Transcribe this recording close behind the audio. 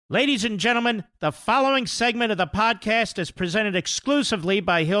Ladies and gentlemen, the following segment of the podcast is presented exclusively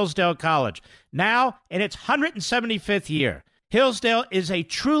by Hillsdale College. Now, in its 175th year, Hillsdale is a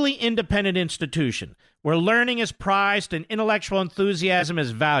truly independent institution where learning is prized and intellectual enthusiasm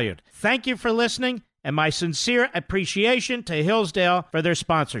is valued. Thank you for listening, and my sincere appreciation to Hillsdale for their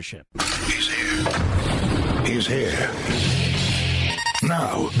sponsorship. He's here. He's here.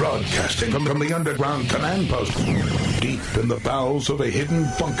 Now, broadcasting from the underground command post, deep in the bowels of a hidden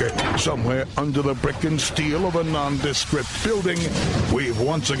bunker, somewhere under the brick and steel of a nondescript building, we've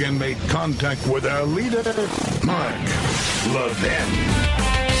once again made contact with our leader, Mark Levin.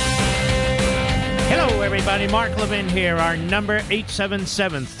 Hello, everybody. Mark Levin here. Our number,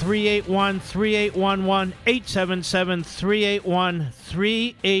 877-381-3811,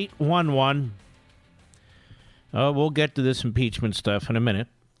 877-381-3811. Oh, we'll get to this impeachment stuff in a minute.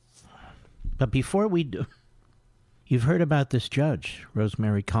 But before we do, you've heard about this judge,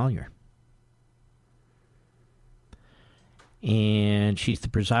 Rosemary Collyer. And she's the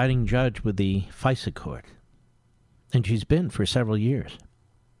presiding judge with the FISA court. And she's been for several years.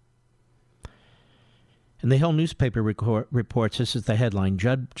 And the Hill newspaper reports, this is the headline,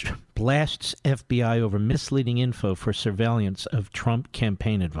 Judge blasts FBI over misleading info for surveillance of Trump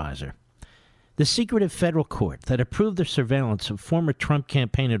campaign advisor. The secretive federal court that approved the surveillance of former Trump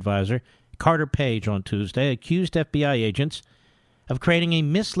campaign advisor Carter Page on Tuesday accused FBI agents of creating a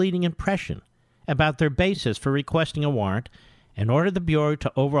misleading impression about their basis for requesting a warrant and ordered the Bureau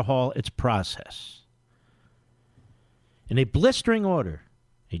to overhaul its process. In a blistering order,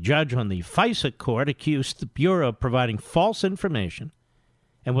 a judge on the FISA court accused the Bureau of providing false information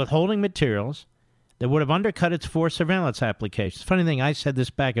and withholding materials that would have undercut its four surveillance applications. Funny thing, I said this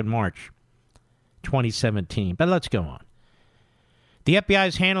back in March 2017, but let's go on. The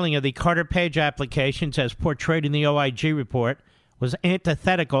FBI's handling of the Carter Page applications, as portrayed in the OIG report, was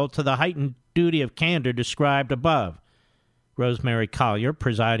antithetical to the heightened duty of candor described above. Rosemary Collyer,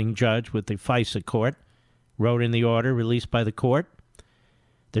 presiding judge with the FISA court, wrote in the order released by the court.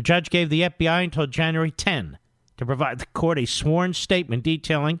 The judge gave the FBI until January 10 to provide the court a sworn statement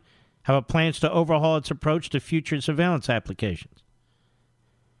detailing how it plans to overhaul its approach to future surveillance applications.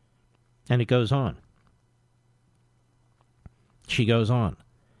 And it goes on. She goes on.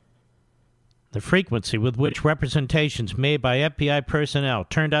 The frequency with which representations made by FBI personnel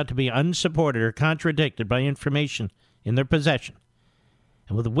turned out to be unsupported or contradicted by information in their possession,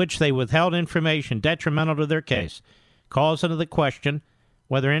 and with which they withheld information detrimental to their case, calls into the question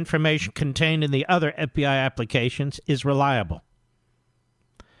whether information contained in the other FBI applications is reliable.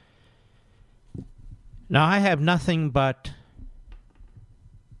 Now, I have nothing but...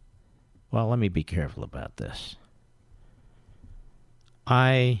 Well, let me be careful about this.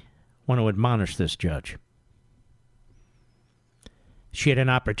 I want to admonish this judge. She had an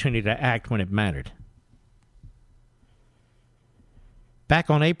opportunity to act when it mattered. Back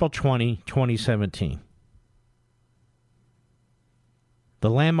on April 20, 2017, the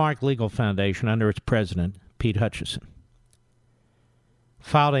Landmark Legal Foundation, under its president, Pete Hutchison,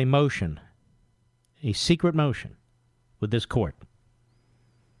 filed a motion, a secret motion, with this court.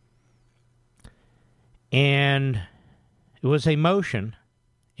 And it was a motion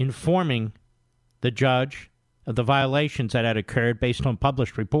informing the judge of the violations that had occurred based on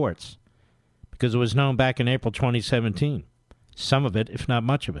published reports, because it was known back in April 2017, some of it, if not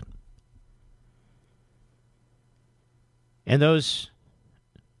much of it. And those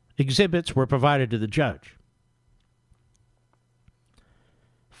exhibits were provided to the judge.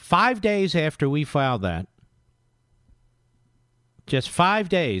 5 days after we filed that, just 5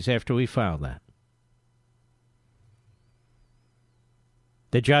 days after we filed that,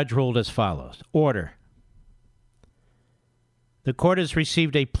 the judge ruled as follows. Order. The court has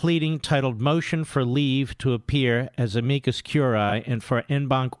received a pleading titled Motion for Leave to Appear as Amicus Curiae and for en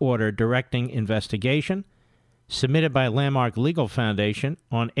banc order directing investigation, submitted by Landmark Legal Foundation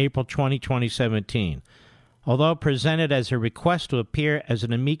on April 20, 2017. Although presented as a request to appear as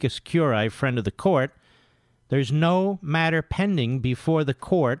an amicus curiae friend of the court, there's no matter pending before the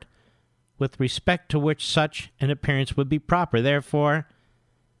court with respect to which such an appearance would be proper. Therefore,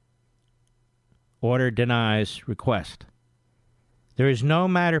 order denies request. There is no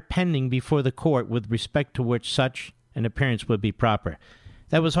matter pending before the court with respect to which such an appearance would be proper.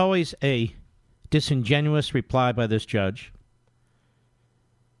 That was always a disingenuous reply by this judge.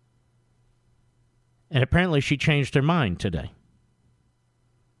 And apparently she changed her mind today.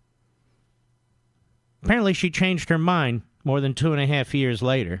 Apparently she changed her mind more than 2.5 years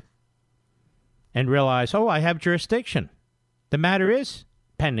later and realized, I have jurisdiction. The matter is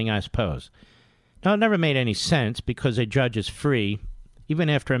pending, I suppose. Now, it never made any sense because a judge is free, even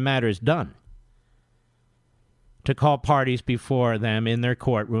after a matter is done, to call parties before them in their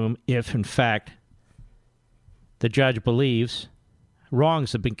courtroom if, in fact, the judge believes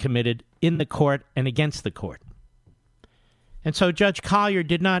wrongs have been committed in the court and against the court. And so Judge Collier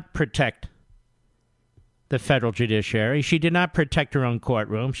did not protect the federal judiciary. She did not protect her own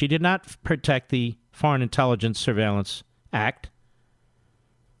courtroom. She did not protect the Foreign Intelligence Surveillance Act.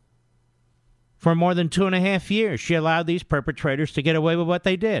 For more than 2.5 years, she allowed these perpetrators to get away with what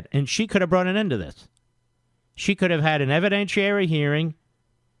they did. And she could have brought an end to this. She could have had an evidentiary hearing,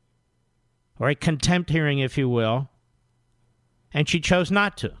 or a contempt hearing, if you will, and she chose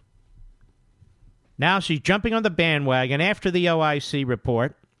not to. Now she's jumping on the bandwagon after the OIC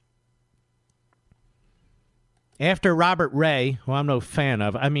report, after Robert Ray, who I'm no fan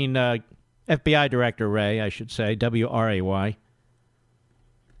of, FBI Director Ray, I should say, W-R-A-Y,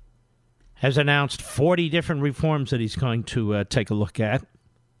 has announced 40 different reforms that he's going to take a look at.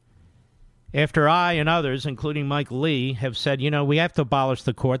 After I and others, including Mike Lee, have said, we have to abolish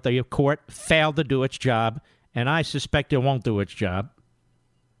the court. The court failed to do its job, and I suspect it won't do its job.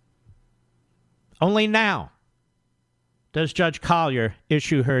 Only now does Judge Collier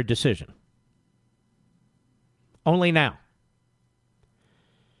issue her decision. Only now.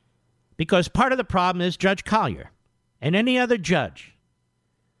 Because part of the problem is Judge Collier and any other judge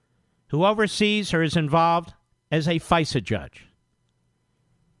who oversees or is involved as a FISA judge.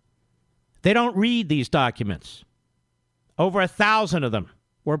 They don't read these documents. Over 1,000 of them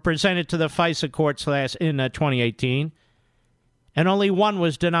were presented to the FISA courts in 2018, and only one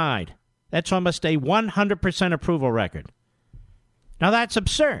was denied. That's almost a 100% approval record. Now, that's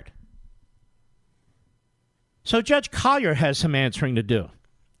absurd. So Judge Collier has some answering to do.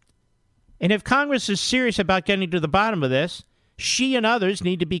 And if Congress is serious about getting to the bottom of this, she and others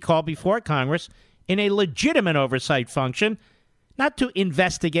need to be called before Congress in a legitimate oversight function, not to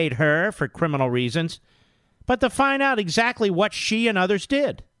investigate her for criminal reasons, but to find out exactly what she and others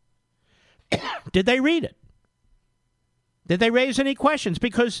did. Did they read it? Did they raise any questions?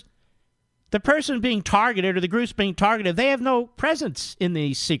 Because the person being targeted or the groups being targeted, they have no presence in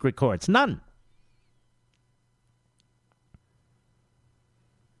these secret courts. None.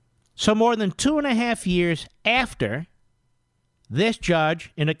 So more than 2.5 years after this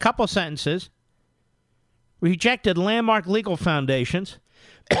judge, in a couple sentences, rejected landmark legal foundations,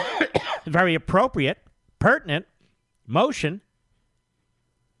 very appropriate, pertinent motion,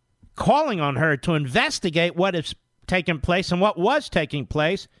 calling on her to investigate what has taken place and what was taking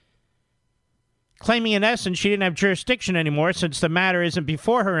place, claiming in essence she didn't have jurisdiction anymore since the matter isn't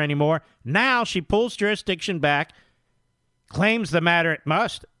before her anymore. Now she pulls jurisdiction back, claims the matter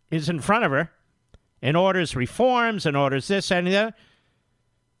is in front of her, and orders reforms and orders this and that.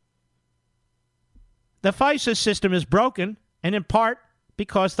 The FISA system is broken, and in part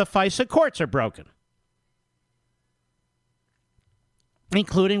because the FISA courts are broken,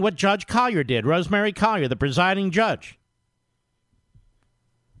 including what Judge Collier did, Rosemary Collier, the presiding judge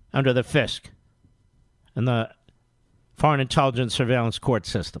under the FISC and the Foreign Intelligence Surveillance Court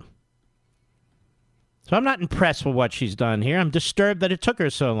system. So I'm not impressed with what she's done here. I'm disturbed that it took her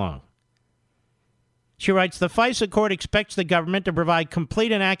so long. She writes, the FISA court expects the government to provide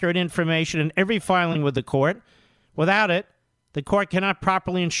complete and accurate information in every filing with the court. Without it, the court cannot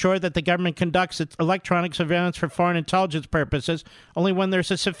properly ensure that the government conducts its electronic surveillance for foreign intelligence purposes only when there's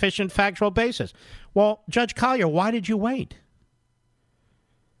a sufficient factual basis. Well, Judge Collier, why did you wait?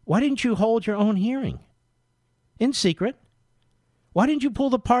 Why didn't you hold your own hearing in secret? Why didn't you pull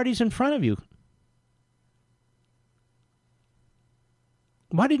the parties in front of you?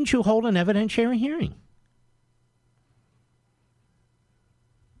 Why didn't you hold an evidentiary hearing?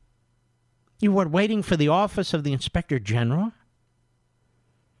 You were waiting for the office of the Inspector General?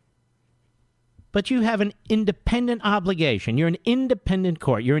 But you have an independent obligation. You're an independent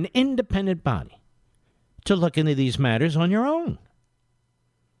court. You're an independent body to look into these matters on your own.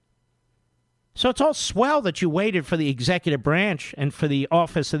 So it's all swell that you waited for the executive branch and for the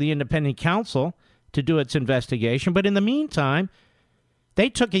Office of the Independent Counsel to do its investigation. But in the meantime, they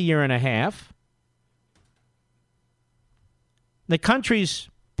took 1.5 years. The country's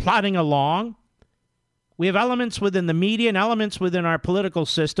plodding along. We have elements within the media and elements within our political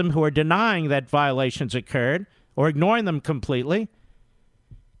system who are denying that violations occurred or ignoring them completely.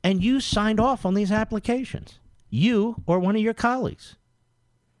 And you signed off on these applications. You or one of your colleagues.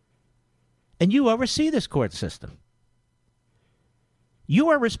 And you oversee this court system. You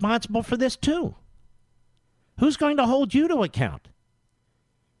are responsible for this too. Who's going to hold you to account?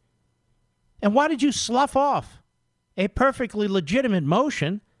 And why did you slough off a perfectly legitimate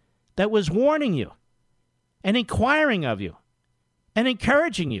motion that was warning you and inquiring of you and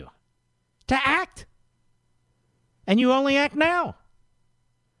encouraging you to act. And you only act now.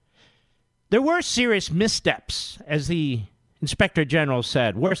 There were serious missteps, as the Inspector General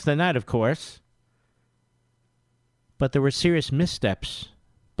said. Worse than that, of course. But there were serious missteps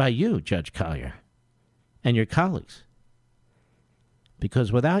by you, Judge Collier, and your colleagues.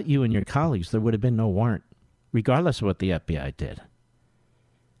 Because without you and your colleagues, there would have been no warrant, regardless of what the FBI did.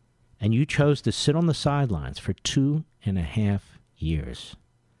 And you chose to sit on the sidelines for 2.5 years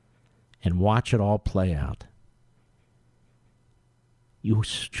and watch it all play out. You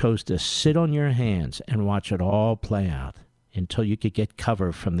chose to sit on your hands and watch it all play out until you could get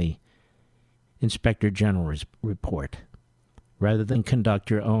cover from the Inspector General's report, rather than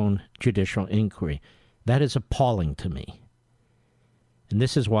conduct your own judicial inquiry. That is appalling to me. And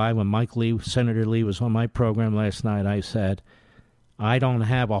this is why when Mike Lee, Senator Lee, was on my program last night, I said, I don't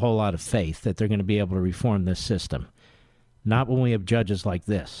have a whole lot of faith that they're going to be able to reform this system. Not when we have judges like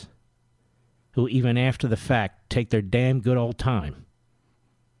this, who even after the fact take their damn good old time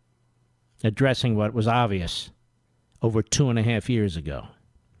addressing what was obvious over 2.5 years ago.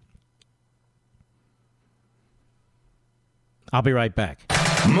 I'll be right back.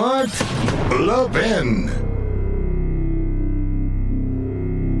 Mark Levin.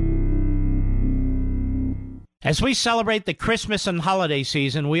 As we celebrate the Christmas and holiday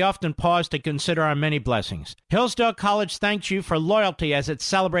season, we often pause to consider our many blessings. Hillsdale College thanks you for loyalty as it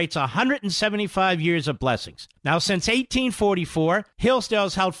celebrates 175 years of blessings. Now, since 1844, Hillsdale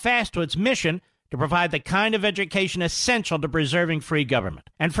has held fast to its mission to provide the kind of education essential to preserving free government.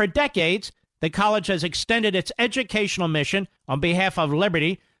 And for decades, the college has extended its educational mission on behalf of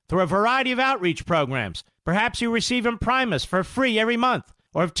liberty through a variety of outreach programs. Perhaps you receive Imprimus for free every month,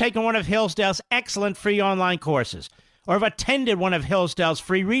 or have taken one of Hillsdale's excellent free online courses, or have attended one of Hillsdale's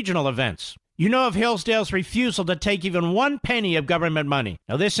free regional events. You know of Hillsdale's refusal to take even 1 penny of government money.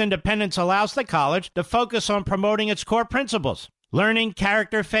 Now, this independence allows the college to focus on promoting its core principles: learning,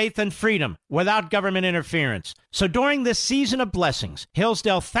 character, faith, and freedom without government interference. So during this season of blessings,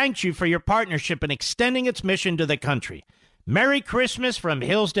 Hillsdale thanks you for your partnership in extending its mission to the country. Merry Christmas from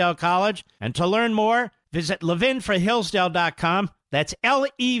Hillsdale College, and to learn more, visit levinforhillsdale.com. That's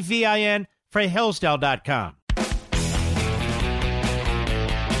Levin for Hillsdale.com.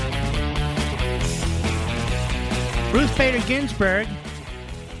 Ruth Bader Ginsburg,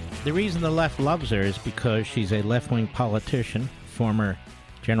 the reason the left loves her is because she's a left-wing politician, former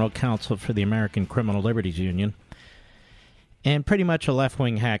general counsel for the American Criminal Liberties Union, and pretty much a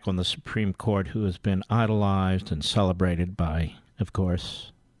left-wing hack on the Supreme Court who has been idolized and celebrated by, of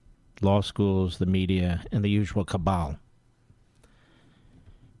course, law schools, the media, and the usual cabal.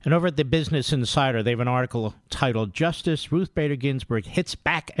 And over at the Business Insider, they have an article titled, Justice Ruth Bader Ginsburg hits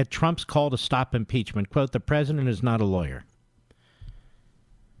back at Trump's call to stop impeachment. Quote, the president is not a lawyer.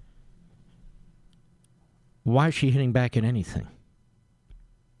 Why is she hitting back at anything?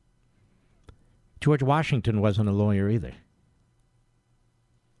 George Washington wasn't a lawyer either.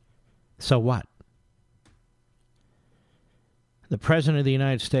 So what? The President of the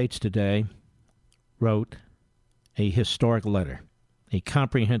United States today wrote a historic letter, a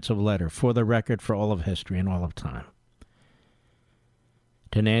comprehensive letter for the record, for all of history and all of time,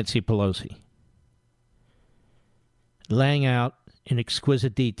 to Nancy Pelosi, laying out in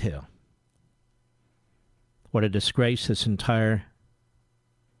exquisite detail what a disgrace this entire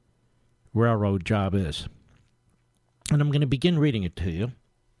railroad job is. And I'm going to begin reading it to you,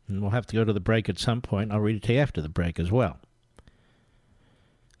 and we'll have to go to the break at some point. I'll read it to you after the break as well,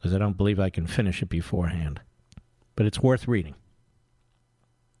 because I don't believe I can finish it beforehand. But it's worth reading.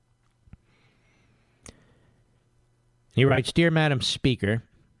 He writes, Dear Madam Speaker,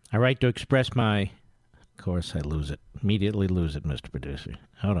 I write to express my... Of course, I lose it. Immediately lose it, Mr. Producer.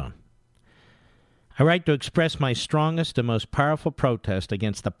 Hold on. I write to express my strongest and most powerful protest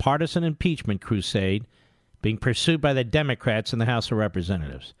against the partisan impeachment crusade being pursued by the Democrats in the House of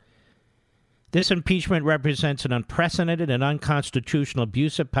Representatives. This impeachment represents an unprecedented and unconstitutional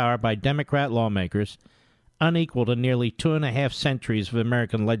abuse of power by Democrat lawmakers, unequaled in nearly 2.5 centuries of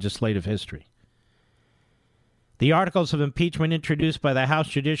American legislative history. The articles of impeachment introduced by the House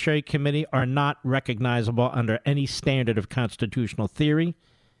Judiciary Committee are not recognizable under any standard of constitutional theory,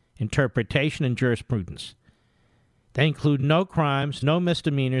 interpretation, and jurisprudence. They include no crimes, no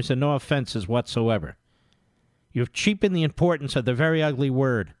misdemeanors, and no offenses whatsoever. You have cheapened the importance of the very ugly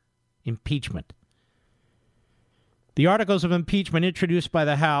word, impeachment. The articles of impeachment introduced by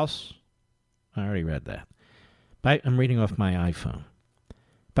the House... I already read that. I'm reading off my iPhone.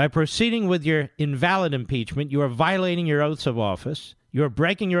 By proceeding with your invalid impeachment, you are violating your oaths of office, you are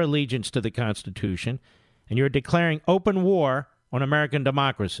breaking your allegiance to the Constitution, and you are declaring open war on American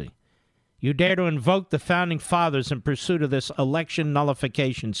democracy. You dare to invoke the Founding Fathers in pursuit of this election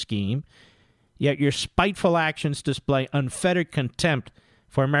nullification scheme, yet your spiteful actions display unfettered contempt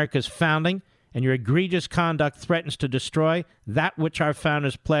for America's founding, and your egregious conduct threatens to destroy that which our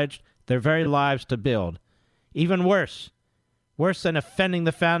founders pledged their very lives to build. Even worse than offending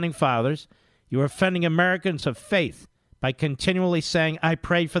the Founding Fathers, you are offending Americans of faith by continually saying, "I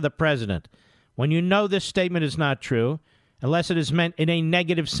pray for the president," when you know this statement is not true, unless it is meant in a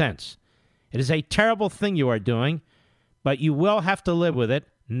negative sense. It is a terrible thing you are doing, but you will have to live with it,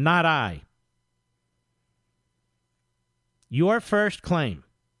 not I. Your first claim,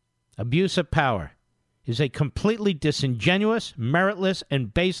 abuse of power, is a completely disingenuous, meritless,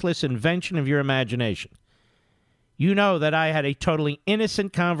 and baseless invention of your imagination. You know that I had a totally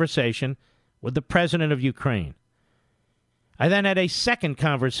innocent conversation with the president of Ukraine. I then had a second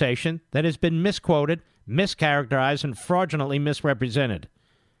conversation that has been misquoted, mischaracterized, and fraudulently misrepresented.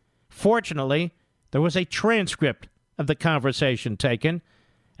 Fortunately, there was a transcript of the conversation taken,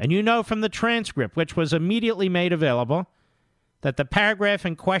 and you know from the transcript, which was immediately made available, that the paragraph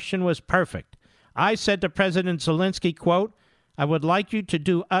in question was perfect. I said to President Zelensky, quote, "I would like you to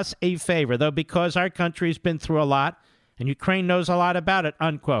do us a favor, though because our country's been through a lot, and Ukraine knows a lot about it,"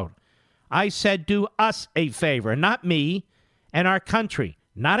 unquote. I said do us a favor, not me and our country,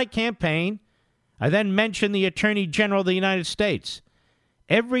 not a campaign. I then mentioned the Attorney General of the United States.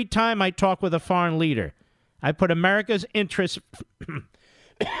 Every time I talk with a foreign leader, I put America's interests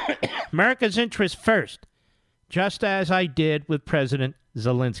first, just as I did with President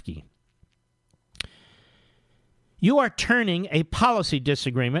Zelensky. You are turning a policy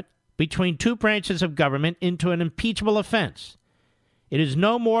disagreement between two branches of government into an impeachable offense. It is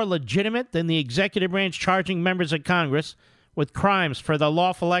no more legitimate than the executive branch charging members of Congress with crimes for the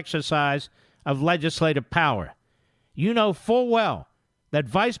lawful exercise of legislative power. You know full well that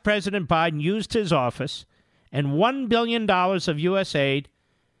Vice President Biden used his office and $1 billion of U.S. aid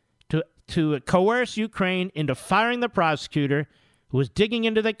to coerce Ukraine into firing the prosecutor who was digging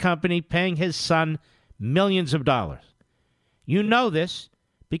into the company, paying his son millions of dollars. You know this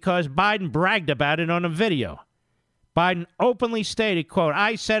because Biden bragged about it on a video. Biden openly stated, quote,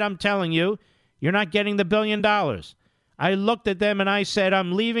 "I said I'm telling you, you're not getting the $1 billion. I looked at them and I said,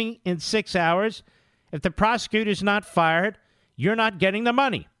 I'm leaving in 6 hours. If the prosecutor's not fired, you're not getting the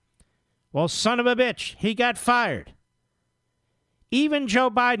money." Well, son of a bitch, he got fired. Even Joe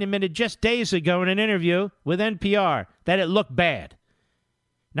Biden admitted just days ago in an interview with NPR that it looked bad.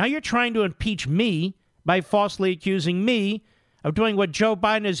 Now you're trying to impeach me by falsely accusing me of doing what Joe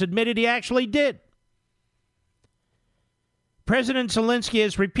Biden has admitted he actually did. President Zelensky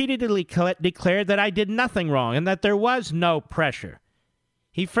has repeatedly declared that I did nothing wrong and that there was no pressure.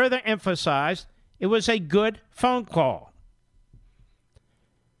 He further emphasized it was a good phone call.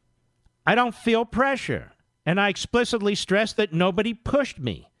 I don't feel pressure, and I explicitly stressed that nobody pushed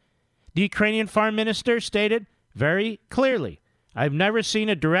me. The Ukrainian foreign minister stated very clearly, "I've never seen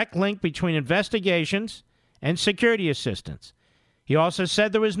a direct link between investigations and security assistance." He also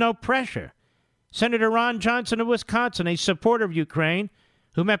said there was no pressure. Senator Ron Johnson of Wisconsin, a supporter of Ukraine,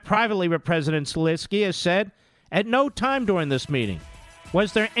 who met privately with President Zelensky, has said, at no time during this meeting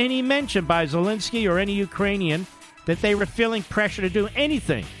was there any mention by Zelensky or any Ukrainian that they were feeling pressure to do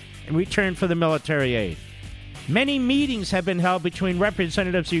anything in return for the military aid. Many meetings have been held between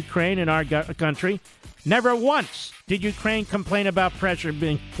representatives of Ukraine and our country. Never once did Ukraine complain about pressure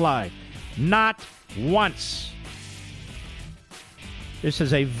being applied. Not once. This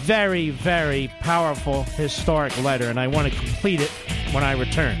is a very, very powerful, historic letter, and I want to complete it when I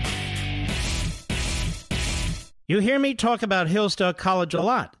return. You hear me talk about Hillsdale College a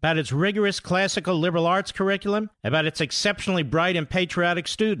lot, about its rigorous classical liberal arts curriculum, about its exceptionally bright and patriotic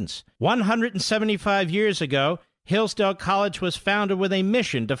students. 175 years ago, Hillsdale College was founded with a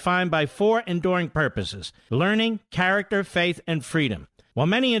mission defined by 4 enduring purposes: learning, character, faith, and freedom. While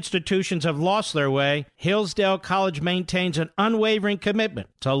many institutions have lost their way, Hillsdale College maintains an unwavering commitment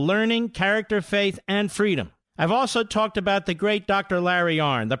to learning, character, faith, and freedom. I've also talked about the great Dr. Larry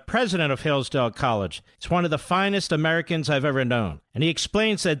Arnn, the president of Hillsdale College. It's one of the finest Americans I've ever known. And he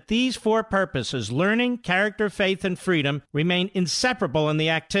explains that these 4 purposes, learning, character, faith, and freedom, remain inseparable in the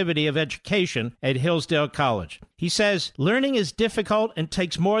activity of education at Hillsdale College. He says, learning is difficult and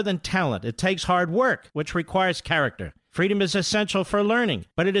takes more than talent. It takes hard work, which requires character. Freedom is essential for learning,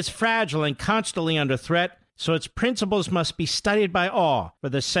 but it is fragile and constantly under threat, so its principles must be studied by all for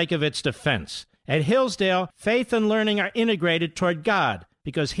the sake of its defense. At Hillsdale, faith and learning are integrated toward God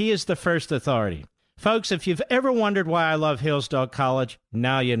because He is the first authority. Folks, if you've ever wondered why I love Hillsdale College,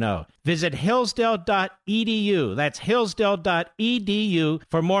 now you know. Visit hillsdale.edu. That's hillsdale.edu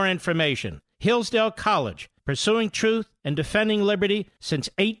for more information. Hillsdale College, pursuing truth and defending liberty since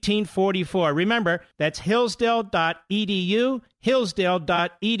 1844. Remember, that's hillsdale.edu,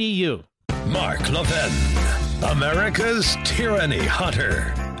 hillsdale.edu. Mark Levin, America's tyranny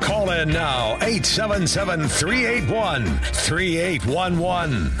hunter. Call in now,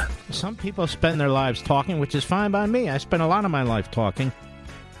 877-381-3811. Some people spend their lives talking, which is fine by me. I spend a lot of my life talking.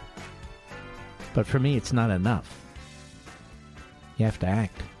 But for me, it's not enough. You have to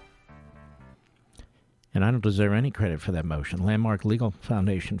act. And I don't deserve any credit for that motion. Landmark Legal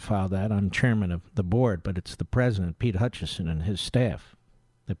Foundation filed that. I'm chairman of the board, but it's the president, Pete Hutchison, and his staff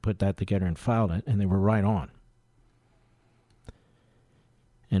that put that together and filed it, and they were right on.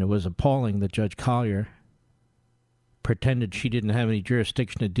 And it was appalling that Judge Collier pretended she didn't have any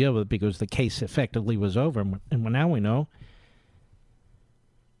jurisdiction to deal with it because the case effectively was over. And now we know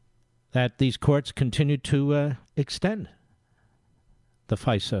that these courts continue to extend the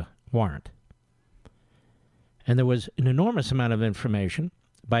FISA warrant. And there was an enormous amount of information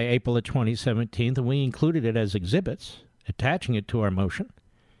by April of 2017, and we included it as exhibits, attaching it to our motion.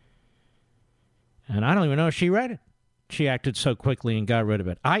 And I don't even know if she read it. She acted so quickly and got rid of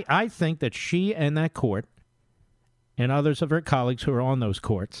it. I think that she and that court and others of her colleagues who are on those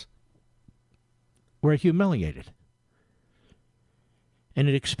courts were humiliated. And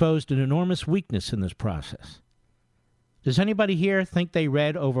it exposed an enormous weakness in this process. Does anybody here think they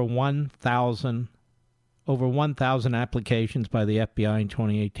read over 1,000 applications by the FBI in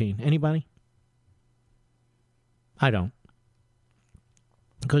 2018? Anybody? I don't.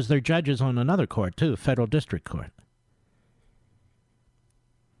 Because they're judges on another court, too, federal district court.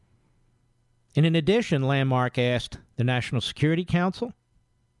 And in addition, Landmark asked the National Security Council,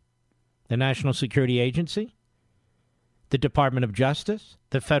 the National Security Agency, the Department of Justice,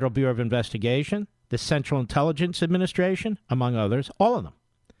 the Federal Bureau of Investigation, the Central Intelligence Administration, among others, all of them,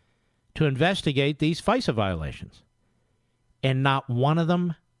 to investigate these FISA violations. And not one of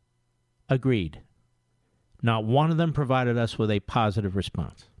them agreed. Not one of them provided us with a positive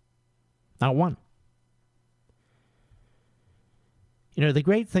response. Not one. You know, the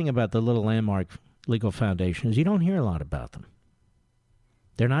great thing about the little Landmark Legal Foundation is you don't hear a lot about them.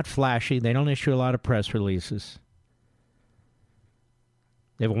 They're not flashy. They don't issue a lot of press releases.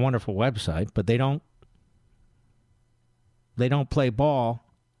 They have a wonderful website, but they don't play ball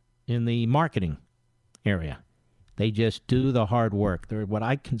in the marketing area. They just do the hard work. They're what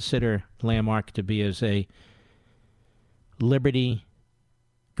I consider Landmark to be as a liberty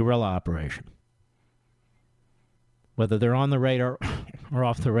guerrilla operation. Whether they're on the radar or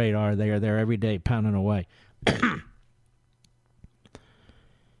off the radar, they are there every day pounding away.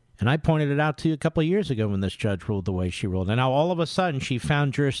 And I pointed it out to you a couple of years ago when this judge ruled the way she ruled. And now all of a sudden she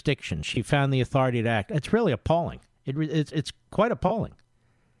found jurisdiction. She found the authority to act. It's really appalling. It's quite appalling.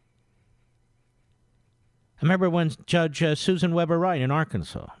 I remember when Judge Susan Weber Wright in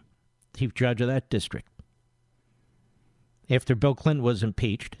Arkansas, chief judge of that district, after Bill Clinton was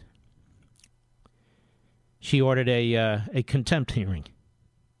impeached, she ordered a contempt hearing.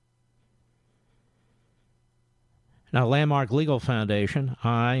 Now, Landmark Legal Foundation,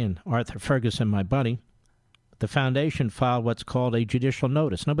 I and Arthur Ferguson, my buddy, the foundation filed what's called a judicial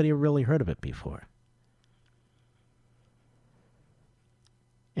notice. Nobody had really heard of it before.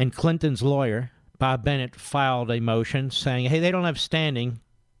 And Clinton's lawyer, Bob Bennett, filed a motion saying, hey, they don't have standing.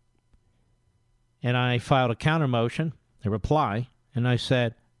 And I filed a counter motion, a reply, and I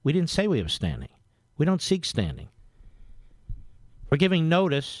said, we didn't say we have standing. We don't seek standing. We're giving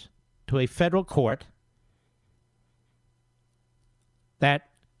notice to a federal court that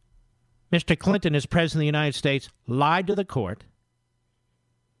Mr. Clinton, as President of the United States, lied to the court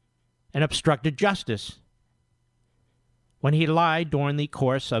and obstructed justice when he lied during the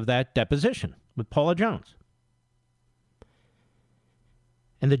course of that deposition with Paula Jones.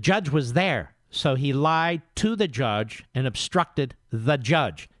 And the judge was there, so he lied to the judge and obstructed the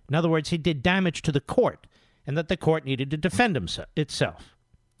judge. In other words, he did damage to the court, and that the court needed to defend itself.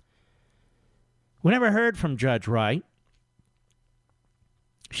 We never heard from Judge Wright.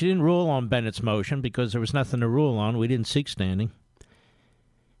 She didn't rule on Bennett's motion because there was nothing to rule on. We didn't seek standing.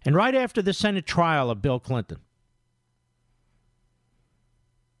 And right after the Senate trial of Bill Clinton,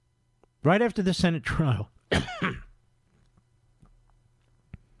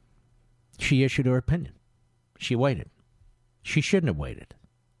 she issued her opinion. She waited. She shouldn't have waited.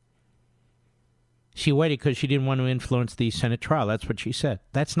 She waited because she didn't want to influence the Senate trial. That's what she said.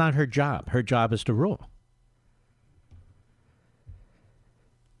 That's not her job. Her job is to rule.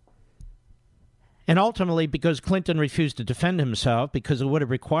 And ultimately, because Clinton refused to defend himself, because it would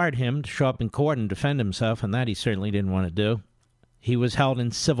have required him to show up in court and defend himself, and that he certainly didn't want to do, he was held in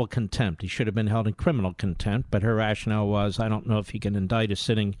civil contempt. He should have been held in criminal contempt, but her rationale was, I don't know if you can indict a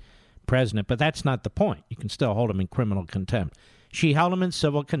sitting president, but that's not the point. You can still hold him in criminal contempt. She held him in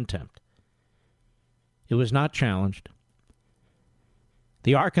civil contempt. It was not challenged.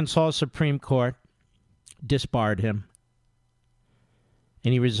 The Arkansas Supreme Court disbarred him,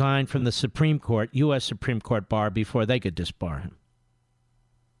 and he resigned from the Supreme Court, U.S. Supreme Court bar, before they could disbar him.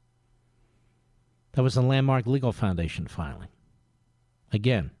 That was the Landmark Legal Foundation filing.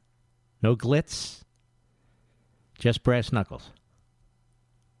 Again, no glitz, just brass knuckles.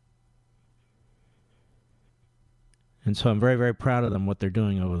 And so I'm very, very proud of them, what they're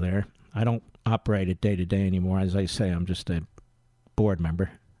doing over there. I don't operate it day to day anymore. As I say, I'm just a board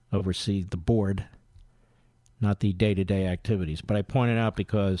member, oversee the board, not the day-to-day activities. But I point it out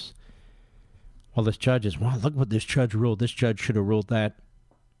because, well, this judge is, well, look what this judge ruled. This judge should have ruled that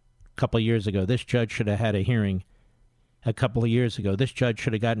a couple of years ago. This judge should have had a hearing a couple of years ago. This judge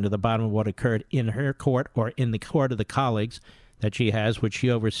should have gotten to the bottom of what occurred in her court or in the court of the colleagues that she has, which she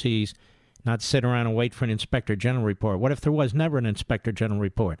oversees, not sit around and wait for an inspector general report. What if there was never an inspector general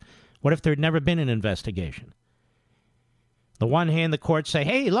report? What if there had never been an investigation? On the one hand, the courts say,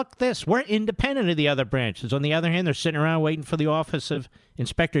 hey, look this, we're independent of the other branches. On the other hand, they're sitting around waiting for the office of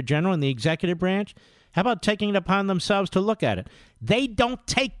Inspector General in the executive branch. How about taking it upon themselves to look at it? They don't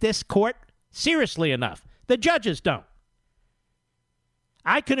take this court seriously enough. The judges don't.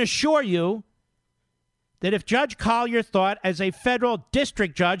 I can assure you that if Judge Collier thought, as a federal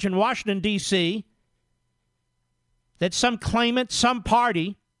district judge in Washington, D.C., that some claimant, some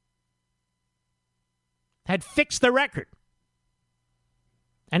party, had fixed the record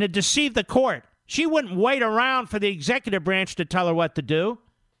and had deceived the court, she wouldn't wait around for the executive branch to tell her what to do.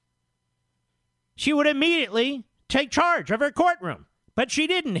 She would immediately take charge of her courtroom. But she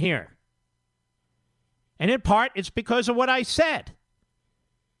didn't here. And in part, it's because of what I said.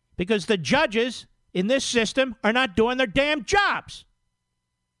 Because the judges in this system are not doing their damn jobs.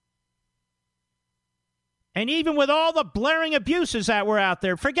 And even with all the blaring abuses that were out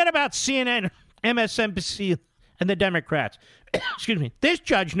there, forget about CNN, MSNBC, and the Democrats. Excuse me. This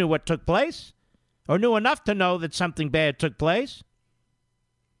judge knew what took place, or knew enough to know that something bad took place.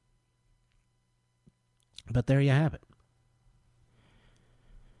 But there you have it.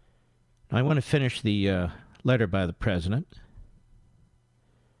 I want to finish the letter by the president.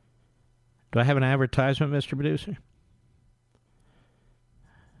 Do I have an advertisement, Mr. Producer?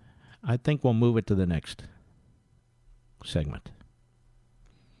 I think we'll move it to the next segment.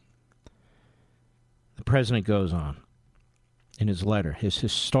 The president goes on in his letter, his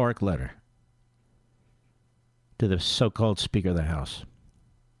historic letter to the so-called Speaker of the House.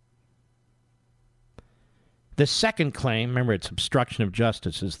 The second claim, remember it's obstruction of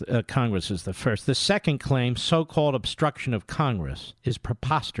justice, Congress is the first. The second claim, so-called obstruction of Congress, is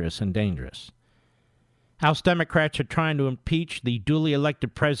preposterous and dangerous. House Democrats are trying to impeach the duly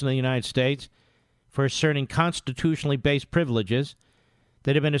elected President of the United States for asserting constitutionally based privileges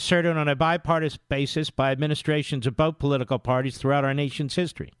that have been asserted on a bipartisan basis by administrations of both political parties throughout our nation's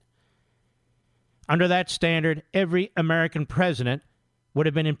history. Under that standard, every American president would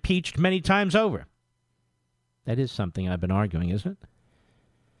have been impeached many times over. That is something I've been arguing, isn't it?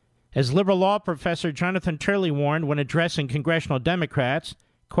 As liberal law professor Jonathan Turley warned when addressing congressional Democrats,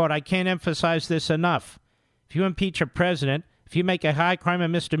 quote, I can't emphasize this enough. If you impeach a president, if you make a high crime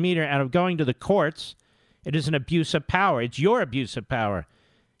and misdemeanor out of going to the courts, it is an abuse of power. It's your abuse of power.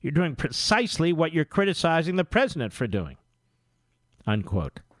 You're doing precisely what you're criticizing the president for doing.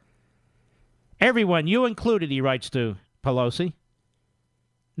 Unquote. Everyone, you included, he writes to Pelosi,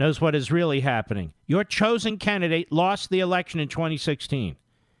 knows what is really happening. Your chosen candidate lost the election in 2016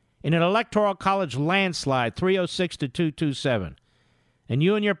 in an electoral college landslide, 306 to 227. And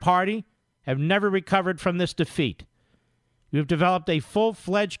you and your party have never recovered from this defeat. You have developed a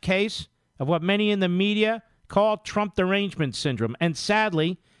full-fledged case of what many in the media call Trump derangement syndrome, and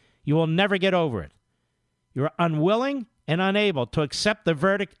sadly, you will never get over it. You are unwilling and unable to accept the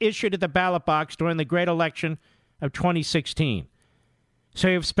verdict issued at the ballot box during the great election of 2016. So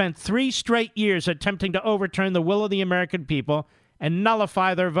you've spent 3 straight years attempting to overturn the will of the American people and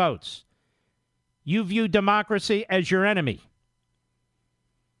nullify their votes. You view democracy as your enemy.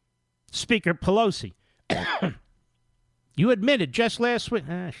 Speaker Pelosi, you admitted just last week.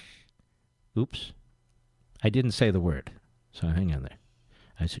 Oops. I didn't say the word, so hang on there.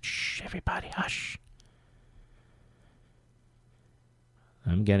 I said, shh, everybody, hush.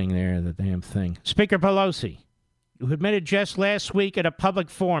 I'm getting there, the damn thing. Speaker Pelosi, who admitted just last week at a public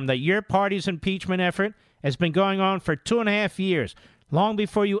forum that your party's impeachment effort has been going on for 2.5 years, long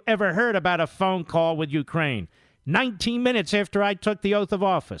before you ever heard about a phone call with Ukraine. 19 minutes after I took the oath of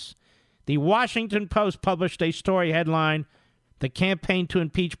office, the Washington Post published a story headline, "The campaign to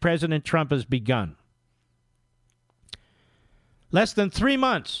impeach President Trump has begun." Less than 3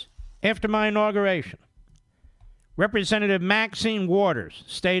 months after my inauguration, Representative Maxine Waters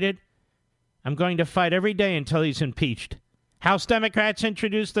stated, "I'm going to fight every day until he's impeached." House Democrats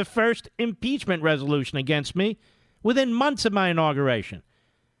introduced the first impeachment resolution against me within months of my inauguration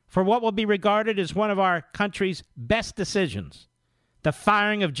for what will be regarded as one of our country's best decisions, the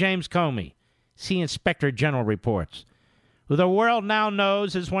firing of James Comey, see Inspector General reports, who the world now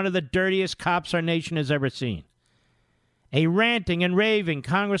knows as one of the dirtiest cops our nation has ever seen. A ranting and raving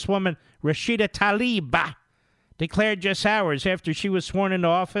Congresswoman Rashida Tlaib declared just hours after she was sworn into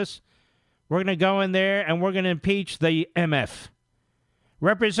office, "We're going to go in there and we're going to impeach the MF."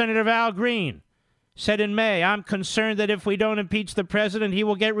 Representative Al Green said in May, "I'm concerned that if we don't impeach the president, he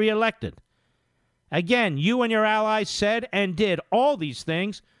will get reelected." Again, you and your allies said and did all these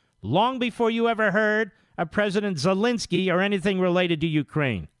things long before you ever heard of President Zelensky or anything related to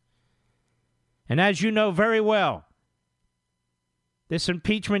Ukraine. And as you know very well, this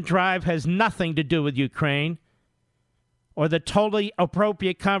impeachment drive has nothing to do with Ukraine or the totally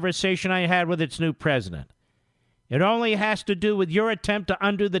appropriate conversation I had with its new president. It only has to do with your attempt to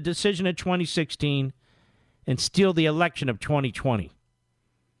undo the decision of 2016 and steal the election of 2020.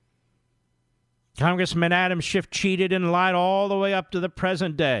 Congressman Adam Schiff cheated and lied all the way up to the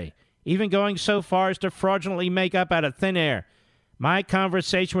present day, even going so far as to fraudulently make up out of thin air my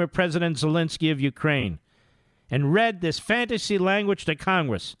conversation with President Zelensky of Ukraine, and read this fantasy language to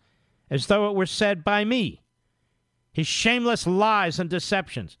Congress as though it were said by me. His shameless lies and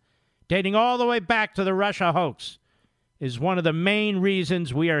deceptions, dating all the way back to the Russia hoax, is one of the main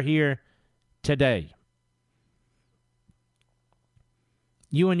reasons we are here today.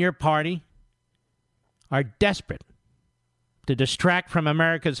 You and your party are desperate to distract from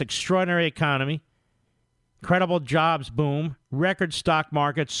America's extraordinary economy, credible jobs boom, record stock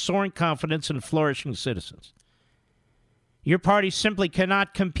markets, soaring confidence, and flourishing citizens. Your party simply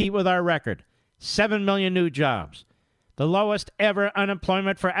cannot compete with our record. 7 million new jobs. The lowest ever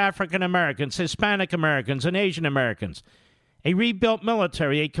unemployment for African Americans, Hispanic Americans, and Asian Americans. A rebuilt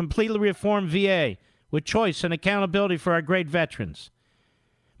military, a completely reformed VA with choice and accountability for our great veterans.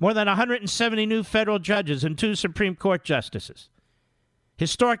 More than 170 new federal judges and 2 Supreme Court justices.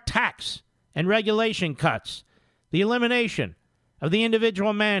 Historic tax and regulation cuts. The elimination of the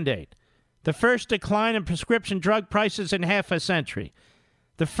individual mandate. The first decline in prescription drug prices in half a century.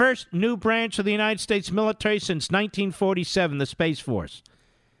 The first new branch of the United States military since 1947, the Space Force.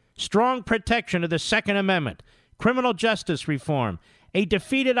 Strong protection of the Second Amendment. Criminal justice reform. A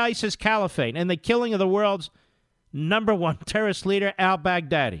defeated ISIS caliphate and the killing of the world's #1 terrorist leader,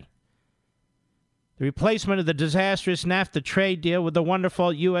 al-Baghdadi. The replacement of the disastrous NAFTA trade deal with the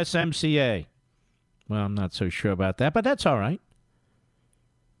wonderful USMCA. Well, I'm not so sure about that, but that's all right.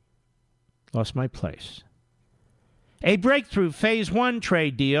 Lost my place. A breakthrough Phase 1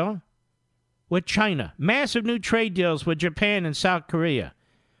 trade deal with China. Massive new trade deals with Japan and South Korea.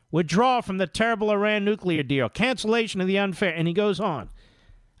 Withdrawal from the terrible Iran nuclear deal. Cancellation of the unfair. And he goes on.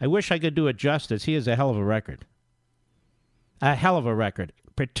 I wish I could do it justice. He has a hell of a record. A hell of a record,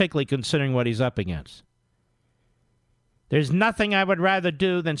 particularly considering what he's up against. There's nothing I would rather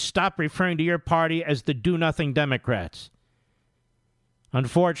do than stop referring to your party as the do-nothing Democrats.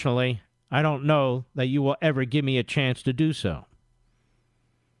 Unfortunately, I don't know that you will ever give me a chance to do so.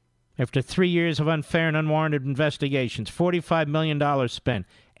 After 3 years of unfair and unwarranted investigations, $45 million spent,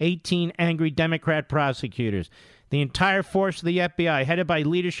 18 angry Democrat prosecutors, the entire force of the FBI, headed by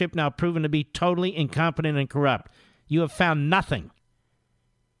leadership now proven to be totally incompetent and corrupt, you have found nothing.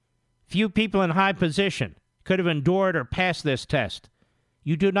 Few people in high position could have endured or passed this test.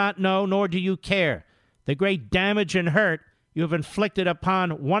 You do not know, nor do you care, the great damage and hurt you have inflicted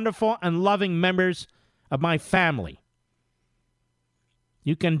upon wonderful and loving members of my family.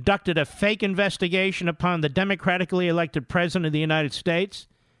 You conducted a fake investigation upon the democratically elected President of the United States,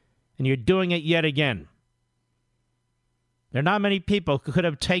 and you're doing it yet again. There are not many people who could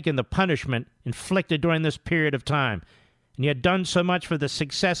have taken the punishment inflicted during this period of time, and yet done so much for the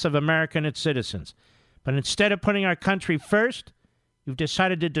success of America and its citizens. But instead of putting our country first, you've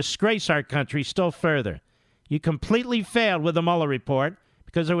decided to disgrace our country still further. You completely failed with the Mueller report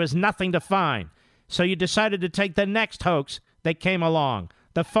because there was nothing to find. So you decided to take the next hoax that came along,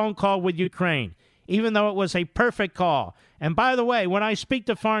 the phone call with Ukraine, even though it was a perfect call. And by the way, when I speak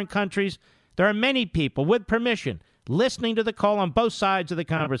to foreign countries, there are many people with permission listening to the call on both sides of the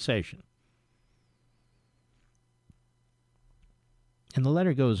conversation. And the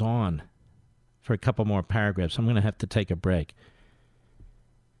letter goes on for a couple more paragraphs. I'm going to have to take a break.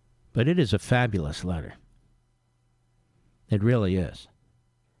 But it is a fabulous letter. It really is.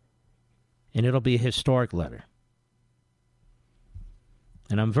 And it'll be a historic letter.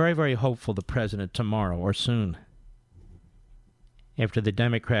 And I'm very, very hopeful the president tomorrow or soon, after the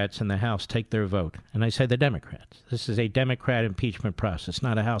Democrats in the House take their vote, and I say the Democrats, this is a Democrat impeachment process,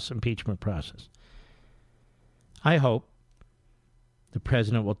 not a House impeachment process. I hope the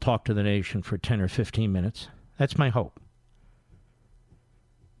president will talk to the nation for 10 or 15 minutes. That's my hope.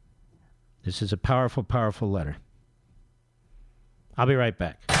 This is a powerful, powerful letter. I'll be right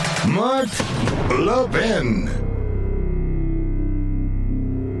back. Mark Levin.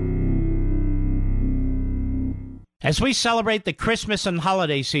 As we celebrate the Christmas and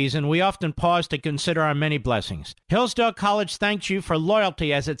holiday season, we often pause to consider our many blessings. Hillsdale College thanks you for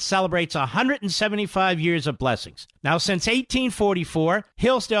loyalty as it celebrates 175 years of blessings. Now, since 1844,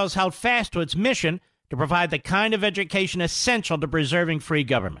 Hillsdale has held fast to its mission to provide the kind of education essential to preserving free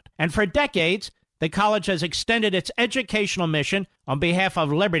government. And for decades, the college has extended its educational mission on behalf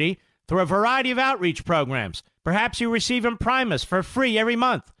of liberty through a variety of outreach programs. Perhaps you receive Imprimus for free every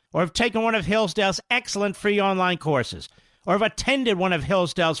month, or have taken one of Hillsdale's excellent free online courses, or have attended one of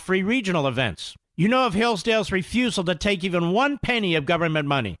Hillsdale's free regional events. You know of Hillsdale's refusal to take even 1 penny of government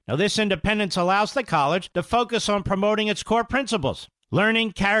money. Now, this independence allows the college to focus on promoting its core principles: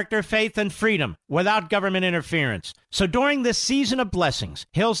 learning, character, faith, and freedom without government interference. So during this season of blessings,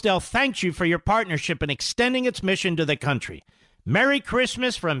 Hillsdale thanks you for your partnership in extending its mission to the country. Merry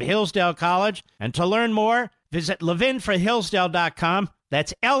Christmas from Hillsdale College, and to learn more, visit levinforhillsdale.com.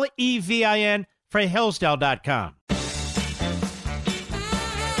 That's Levin for Hillsdale.com.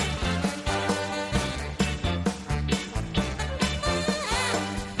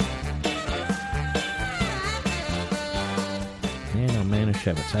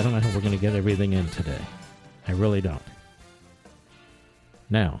 Manischewitz. I don't know how we're going to get everything in today. I really don't.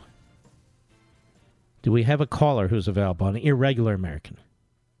 Now, do we have a caller who's available, an irregular American?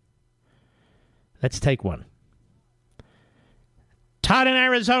 Let's take one. Todd in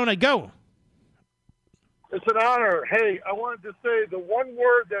Arizona, go. It's an honor. Hey, I wanted to say the one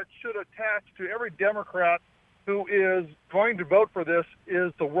word that should attach to every Democrat who is going to vote for this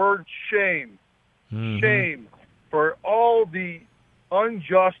is the word shame. Mm-hmm. Shame for all the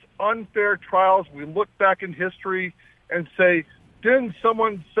unjust, unfair trials. We look back in history and say, didn't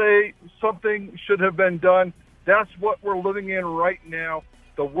someone say something should have been done? That's what we're living in right now.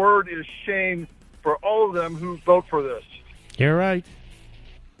 The word is shame for all of them who vote for this. You're right.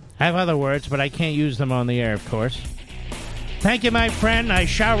 I have other words, but I can't use them on the air, of course. Thank you, my friend. I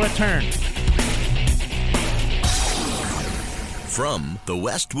shall return. From the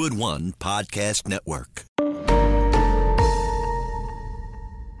Westwood One Podcast Network.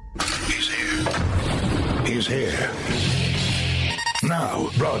 He's here. Now,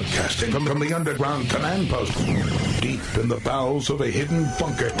 broadcasting from the underground command post, deep in the bowels of a hidden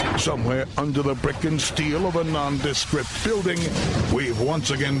bunker, somewhere under the brick and steel of a nondescript building, we've once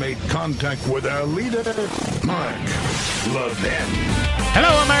again made contact with our leader, Mark Levin.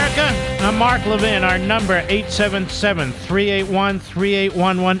 Hello, America. I'm Mark Levin. Our number,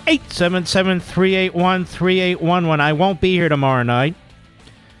 877-381-3811, 877-381-3811. I won't be here tomorrow night.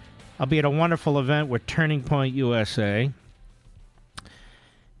 I'll be at a wonderful event with Turning Point USA,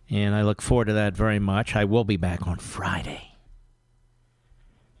 and I look forward to that very much. I will be back on Friday.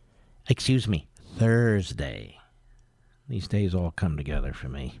 Excuse me, Thursday. These days all come together for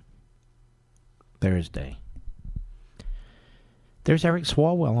me. Thursday. There's Eric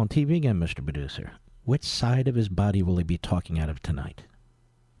Swalwell on TV again, Mr. Producer. Which side of his body will he be talking out of tonight?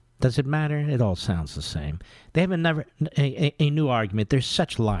 Does it matter? It all sounds the same. They have a new argument. They're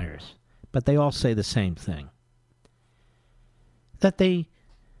such liars, but they all say the same thing. That they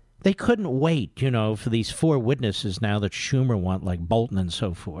couldn't wait, for these 4 witnesses now that Schumer want, like Bolton and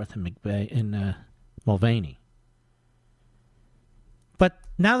so forth, and McVeigh and Mulvaney. But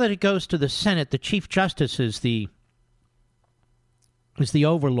now that it goes to the Senate, the Chief Justice is the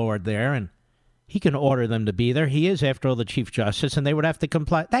overlord there, and he can order them to be there. He is, after all, the Chief Justice, and they would have to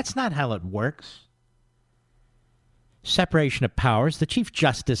comply. That's not how it works. Separation of powers. The Chief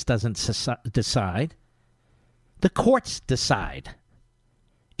Justice doesn't decide. The courts decide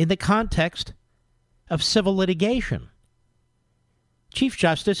in the context of civil litigation. Chief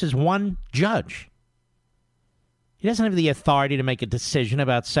Justice is one judge. He doesn't have the authority to make a decision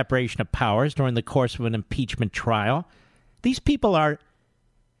about separation of powers during the course of an impeachment trial. These people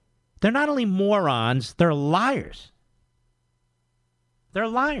They're not only morons, they're liars. They're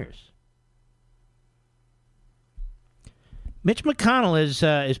liars. Mitch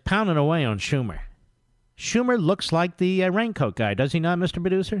McConnell is pounding away on Schumer. Schumer looks like the raincoat guy, does he not, Mr.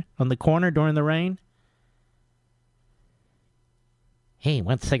 Producer? On the corner during the rain? Hey,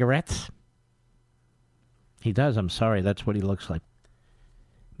 want cigarettes? He does, I'm sorry, that's what he looks like.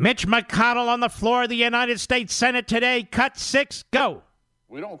 Mitch McConnell on the floor of the United States Senate today. Cut 6, go.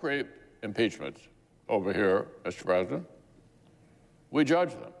 We don't create impeachments over here, Mr. President. We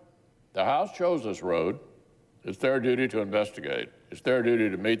judge them. The House chose this road. It's their duty to investigate. It's their duty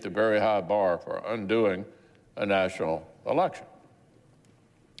to meet the very high bar for undoing a national election.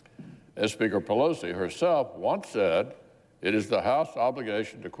 As Speaker Pelosi herself once said, it is the House's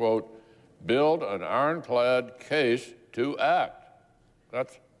obligation to, quote, build an ironclad case to act.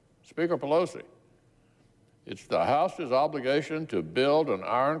 That's Speaker Pelosi. It's the House's obligation to build an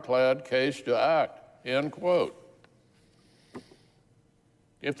ironclad case to act, end quote.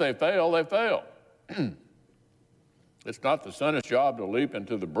 If they fail, they fail. It's not the Senate's job to leap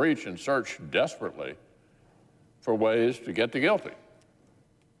into the breach and search desperately for ways to get the guilty.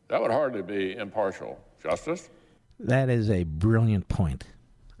 That would hardly be impartial justice. That is a brilliant point.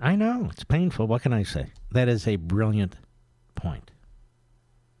 I know, it's painful. What can I say? That is a brilliant point.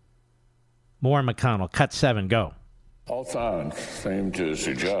 More McConnell. Cut 7, go. All signs seem to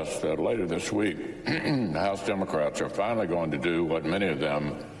suggest that later this week, House Democrats are finally going to do what many of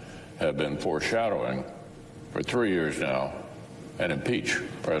them have been foreshadowing for 3 years now, and impeach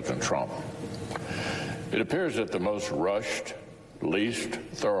President Trump. It appears that the most rushed, least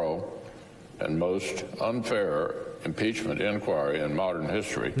thorough, and most unfair impeachment inquiry in modern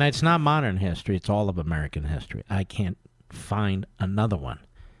history. Now, it's not modern history. It's all of American history. I can't find another one,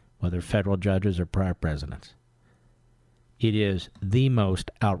 whether federal judges or prior presidents. It is the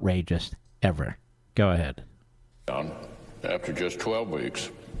most outrageous ever. Go ahead. After just 12 weeks,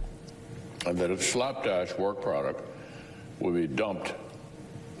 and that its slapdash work product will be dumped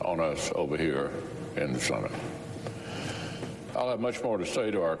on us over here in the Senate. I'll have much more to say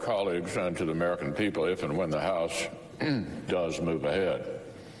to our colleagues and to the American people if and when the House does move ahead.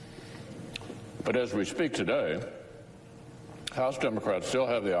 But as we speak today, House Democrats still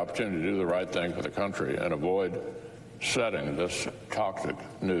have the opportunity to do the right thing for the country and avoid setting this toxic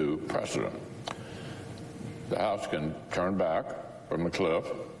new precedent. The House can turn back from the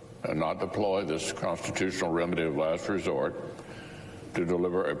cliff and not deploy this constitutional remedy of last resort to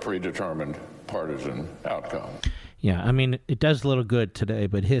deliver a predetermined partisan outcome. Yeah, I mean, it does a little good today,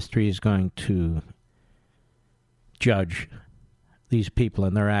 but history is going to judge these people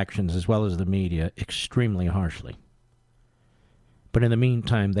and their actions, as well as the media, extremely harshly. But in the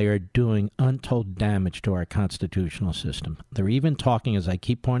meantime, they are doing untold damage to our constitutional system. They're even talking, as I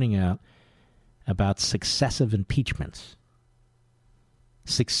keep pointing out, about successive impeachments.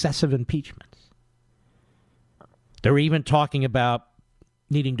 Successive impeachments. They're even talking about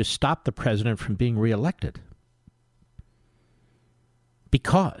needing to stop the president from being reelected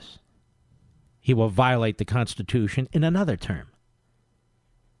because he will violate the Constitution in another term.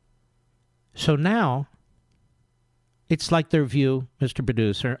 So now, it's like their view, Mr.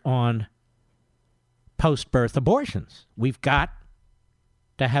 Producer, on post-birth abortions. We've got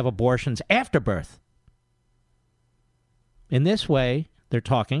to have abortions after birth. In this way, they're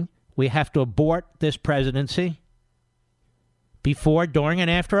talking, we have to abort this presidency before, during,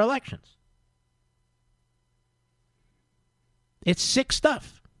 and after elections. It's sick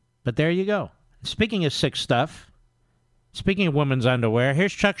stuff, but there you go. Speaking of sick stuff, speaking of women's underwear,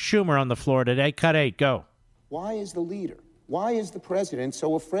 here's Chuck Schumer on the floor today. Cut 8, go. Why is the leader, why is the president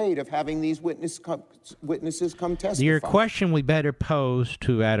so afraid of having these witnesses come testify? Your question we better pose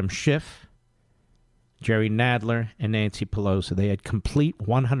to Adam Schiff, Jerry Nadler, and Nancy Pelosi. They had complete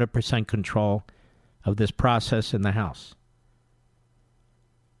 100% control of this process in the House.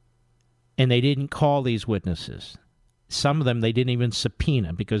 And they didn't call these witnesses. Some of them they didn't even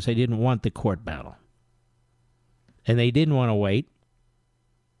subpoena because they didn't want the court battle. And they didn't want to wait.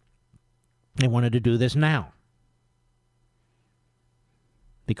 They wanted to do this now.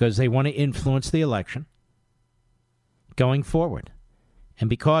 Because they want to influence the election going forward. And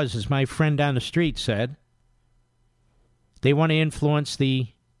because, as my friend down the street said, they want to influence the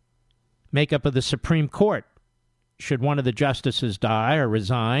makeup of the Supreme Court should one of the justices die or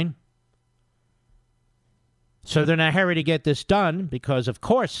resign. So they're in a hurry to get this done because, of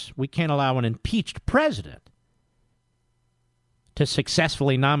course, we can't allow an impeached president to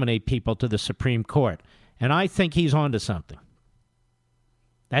successfully nominate people to the Supreme Court. And I think he's onto something.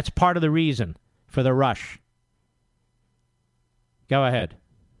 That's part of the reason for the rush. Go ahead.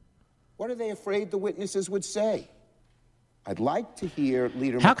 What are they afraid the witnesses would say? I'd like to hear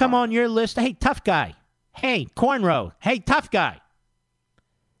Leader How come McConnell. on your list, hey, tough guy, hey, cornrow, hey, tough guy,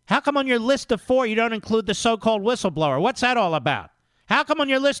 how come on your list of 4 you don't include the so-called whistleblower? What's that all about? How come on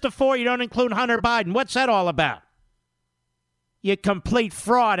your list of 4 you don't include Hunter Biden? What's that all about? You complete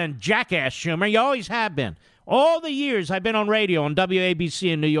fraud and jackass, Schumer. You always have been. All the years I've been on radio on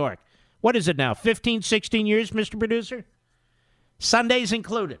WABC in New York. What is it now, 15, 16 years, Mr. Producer? Sundays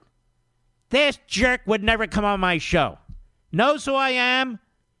included. This jerk would never come on my show. Knows who I am.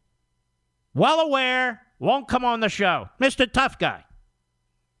 Well aware. Won't come on the show. Mr. Tough Guy.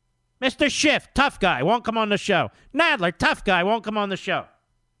 Mr. Schiff, tough guy, won't come on the show. Nadler, tough guy, won't come on the show.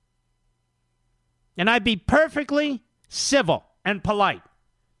 And I'd be perfectly civil and polite.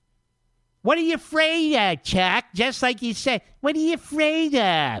 What are you afraid of, Chuck? Just like you said. What are you afraid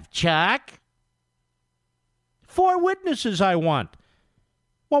of, Chuck? 4 witnesses I want.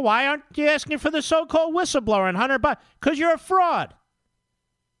 Well, why aren't you asking for the so-called whistleblower and Hunter Biden? Because you're a fraud.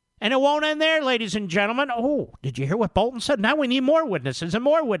 And it won't end there, ladies and gentlemen. Oh, did you hear what Bolton said? Now we need more witnesses and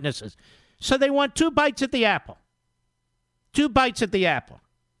more witnesses. So they want 2 bites at the apple. 2 bites at the apple.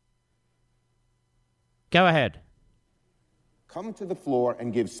 Go ahead. Come to the floor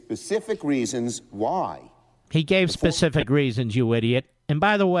and give specific reasons why. He gave specific reasons, you idiot. And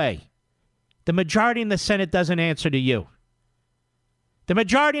by the way, the majority in the Senate doesn't answer to you. The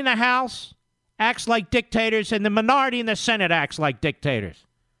majority in the House acts like dictators, and the minority in the Senate acts like dictators.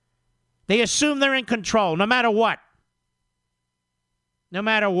 They assume they're in control, no matter what. No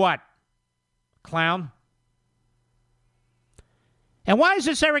matter what. Clown. And why is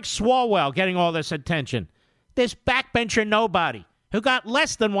this Eric Swalwell getting all this attention? This backbencher nobody who got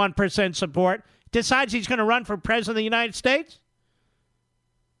less than 1% support decides he's going to run for president of the United States?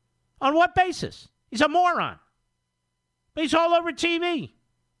 On what basis? He's a moron. He's all over TV.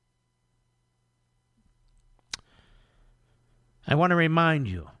 I want to remind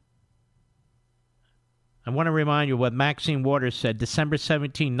you what Maxine Waters said December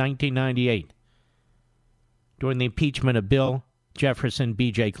 17, 1998, during the impeachment of Bill Jefferson,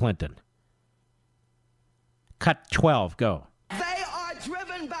 B.J. Clinton. Cut 12, go. They are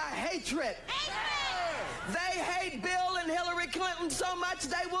driven by hatred. They hate Bill and Hillary Clinton so much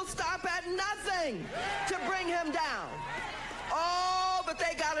they will stop at nothing to bring him down. Oh, but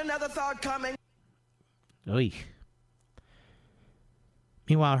they got another thought coming. Oy.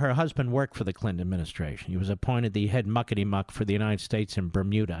 Meanwhile, her husband worked for the Clinton administration. He was appointed the head muckety-muck for the United States in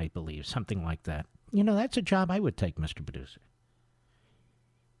Bermuda, I believe, something like that. You know, that's a job I would take, Mr. Producer.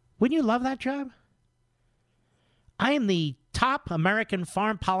 Wouldn't you love that job? I am the top American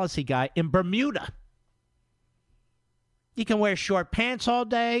foreign policy guy in Bermuda. You can wear short pants all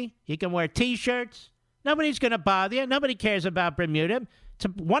day. You can wear T-shirts. Nobody's going to bother you. Nobody cares about Bermuda. It's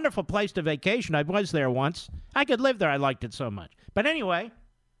a wonderful place to vacation. I was there once. I could live there. I liked it so much. But anyway,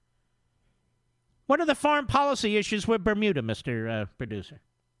 what are the foreign policy issues with Bermuda, Mr. Producer?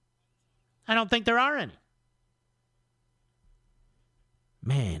 I don't think there are any.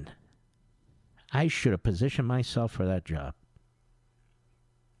 Man, I should have positioned myself for that job.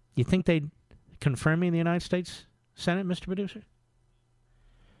 You think they'd confirm me in the United States Senate, Mr. Producer?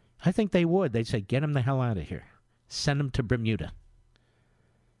 I think they would. They'd say, get him the hell out of here. Send him to Bermuda.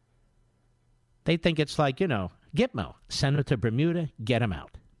 They think it's like, Gitmo. Send him to Bermuda, get him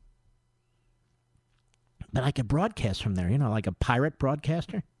out. But I could broadcast from there, like a pirate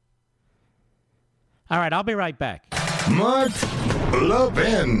broadcaster. All right, I'll be right back. Mark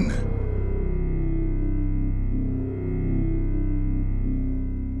Levin.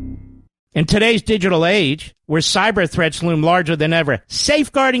 In today's digital age, where cyber threats loom larger than ever,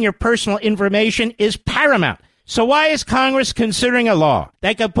 safeguarding your personal information is paramount. So why is Congress considering a law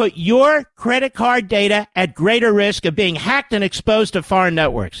that could put your credit card data at greater risk of being hacked and exposed to foreign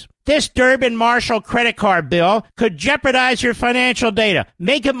networks? This Durbin-Marshall credit card bill could jeopardize your financial data,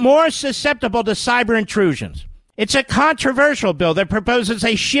 make it more susceptible to cyber intrusions. It's a controversial bill that proposes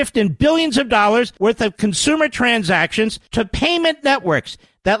a shift in billions of dollars worth of consumer transactions to payment networks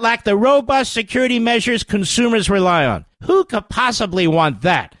that lack the robust security measures consumers rely on. Who could possibly want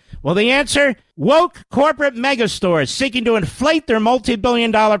that? Well, the answer? Woke corporate megastores seeking to inflate their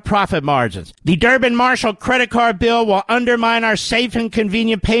multi-billion-dollar profit margins. The Durbin-Marshall credit card bill will undermine our safe and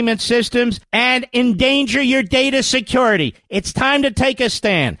convenient payment systems and endanger your data security. It's time to take a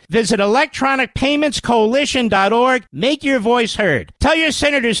stand. Visit electronicpaymentscoalition.org. Make your voice heard. Tell your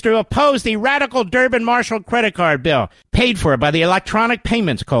senators to oppose the radical Durbin-Marshall credit card bill, paid for by the Electronic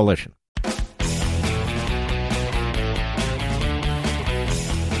Payments Coalition.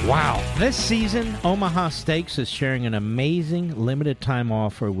 Wow. This season, Omaha Steaks is sharing an amazing limited-time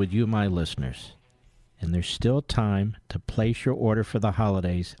offer with you, my listeners. And there's still time to place your order for the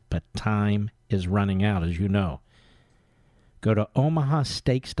holidays, but time is running out, as you know. Go to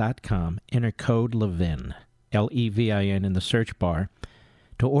omahasteaks.com, enter code LEVIN, L-E-V-I-N, in the search bar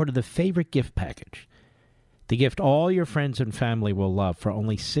to order the favorite gift package. The gift all your friends and family will love for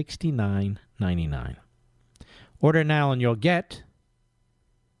only $69.99. Order now and you'll get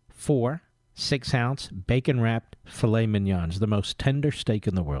 4 6-ounce bacon-wrapped filet mignons, the most tender steak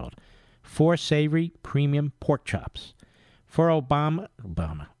in the world. 4 savory premium pork chops. 4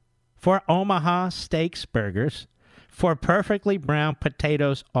 Omaha Steaks burgers. 4 perfectly brown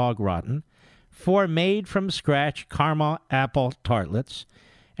potatoes au gratin. 4 made-from-scratch caramel apple tartlets.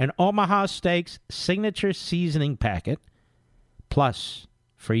 An Omaha Steaks signature seasoning packet. Plus,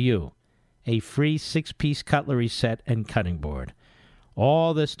 for you, a free 6-piece cutlery set and cutting board.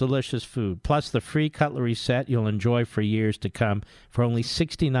 All this delicious food, plus the free cutlery set you'll enjoy for years to come for only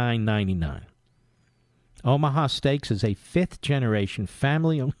 $69.99. Omaha Steaks is a 5th-generation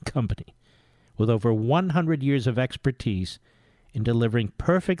family-owned company with over 100 years of expertise in delivering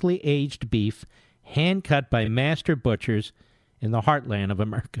perfectly aged beef hand-cut by master butchers in the heartland of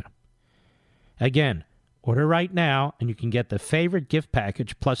America. Again, order right now, and you can get the favorite gift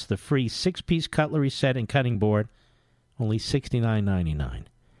package plus the free 6-piece cutlery set and cutting board, only $69.99.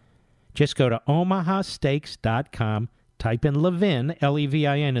 Just go to omahasteaks.com, type in Levin,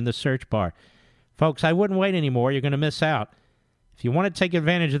 L-E-V-I-N, in the search bar. Folks, I wouldn't wait anymore. You're going to miss out. If you want to take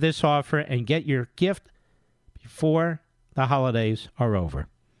advantage of this offer and get your gift before the holidays are over,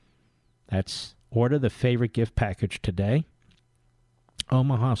 that's order the favorite gift package today.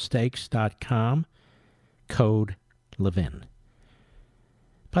 omahasteaks.com, code Levin.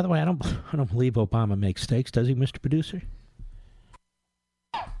 By the way, I don't believe Obama makes steaks, does he, Mr. Producer?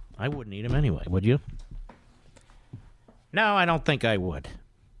 I wouldn't eat them anyway, would you? No, I don't think I would.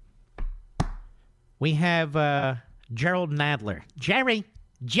 We have Gerald Nadler. Jerry,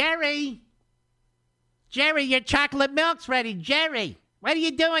 your chocolate milk's ready. Jerry, what are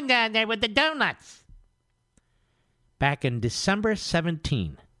you doing down there with the donuts? Back in December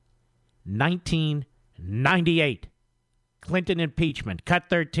 17, 1998. Clinton impeachment. Cut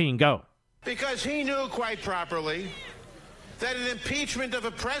 13. Go. Because he knew quite properly that an impeachment of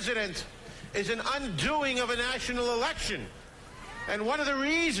a president is an undoing of a national election. And one of the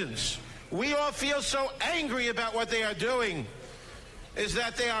reasons we all feel so angry about what they are doing is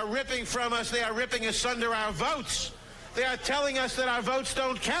that they are ripping from us, they are ripping asunder our votes. They are telling us that our votes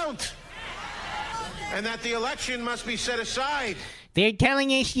don't count and that the election must be set aside. They're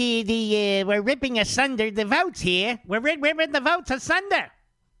telling us we're ripping asunder the votes here. We're ripping the votes asunder.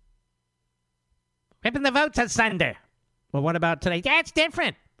 Ripping the votes asunder. Well, what about today? That's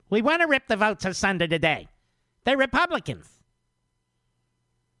different. We want to rip the votes asunder today. They're Republicans.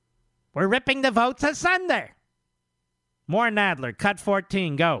 We're ripping the votes asunder. More Nadler. Cut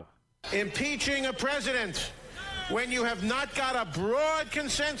 14. Go. Impeaching a president when you have not got a broad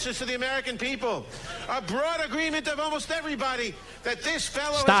consensus of the American people, a broad agreement of almost everybody that this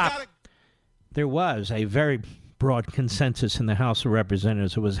fellow has got to... There was a very broad consensus in the House of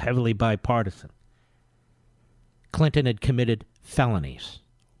Representatives. It was heavily bipartisan. Clinton had committed felonies.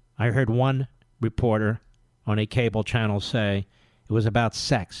 I heard one reporter on a cable channel say it was about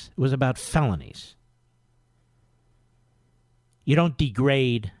sex. It was about felonies. You don't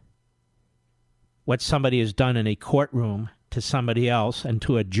degrade what somebody has done in a courtroom to somebody else and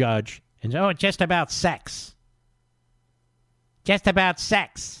to a judge and say, oh, it's just about sex. Just about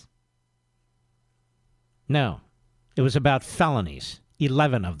sex. No, it was about felonies.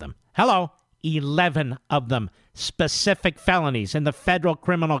 11 of them. Hello, 11 of them. Specific felonies in the federal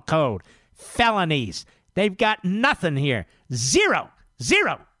criminal code. Felonies. They've got nothing here. Zero.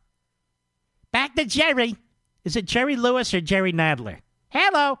 Back to Jerry. Is it Jerry Lewis or Jerry Nadler?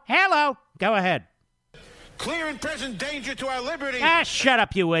 Hello. Go ahead. Clear and present danger to our liberty. Shut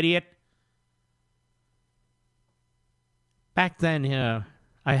up, you idiot. Back then,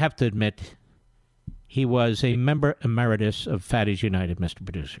 I have to admit, he was a member emeritus of Fatties United, Mr.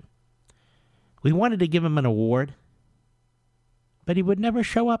 Producer. We wanted to give him an award, but he would never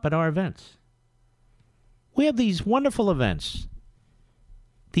show up at our events. We have these wonderful events,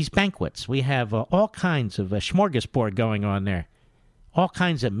 these banquets. We have all kinds of a smorgasbord going on there. All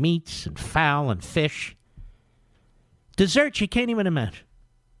kinds of meats and fowl and fish. Desserts you can't even imagine.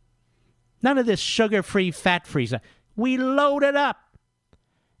 None of this sugar-free, fat-free stuff. We loaded up.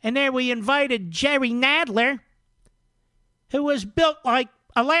 And there we invited Jerry Nadler, who was built like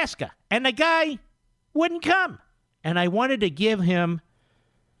Alaska. And the guy wouldn't come. And I wanted to give him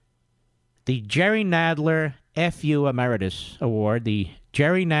the Jerry Nadler FU Emeritus Award, the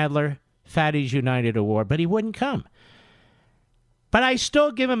Jerry Nadler Fatties United Award, but he wouldn't come. But I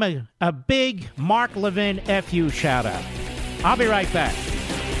still give him a big Mark Levin FU shout-out. I'll be right back.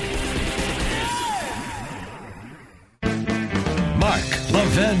 Mark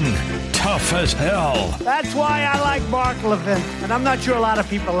Levin, tough as hell. That's why I like Mark Levin. And I'm not sure a lot of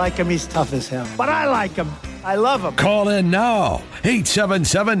people like him. He's tough as hell. But I like him. I love him. Call in now.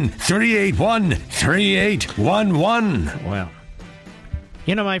 877-381-3811. Well,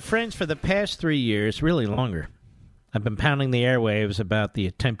 you know, my friends, for the past 3 years, really longer, I've been pounding the airwaves about the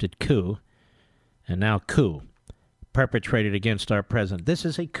attempted coup, and now coup, perpetrated against our president. This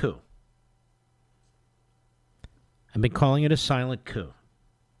is a coup. I've been calling it a silent coup.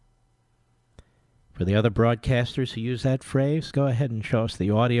 For the other broadcasters who use that phrase, go ahead and show us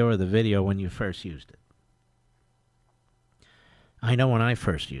the audio or the video when you first used it. I know when I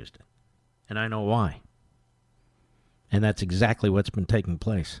first used it, and I know why. And that's exactly what's been taking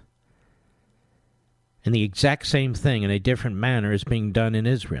place. And the exact same thing in a different manner is being done in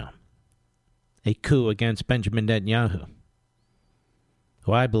Israel. A coup against Benjamin Netanyahu,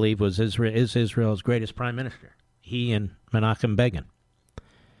 who I believe is Israel's greatest prime minister. He and Menachem Begin.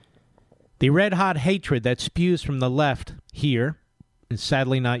 The red-hot hatred that spews from the left here, is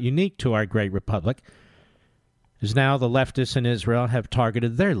sadly not unique to our great republic, is now the leftists in Israel have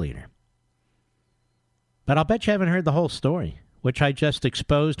targeted their leader. But I'll bet you haven't heard the whole story, which I just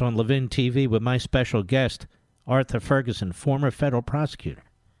exposed on Levin TV with my special guest, Arthur Ferguson, former federal prosecutor.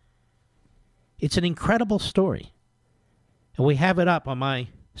 It's an incredible story. And we have it up on my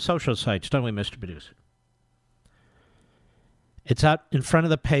social sites, don't we, Mr. Producer? It's out in front of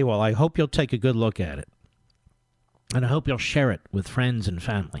the paywall. I hope you'll take a good look at it. And I hope you'll share it with friends and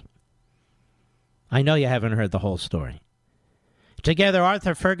family. I know you haven't heard the whole story. Together,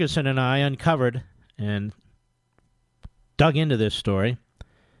 Arthur Ferguson and I uncovered and dug into this story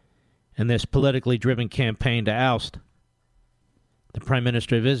and this politically driven campaign to oust the Prime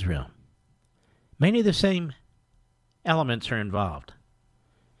Minister of Israel. Many of the same elements are involved.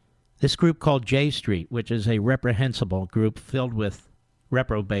 This group called J Street, which is a reprehensible group filled with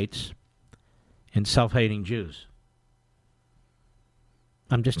reprobates and self-hating Jews.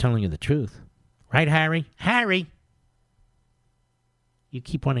 I'm just telling you the truth. Right, Harry? Harry! You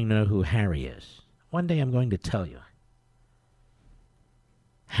keep wanting to know who Harry is. One day I'm going to tell you.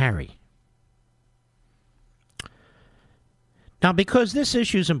 Harry. Now, because this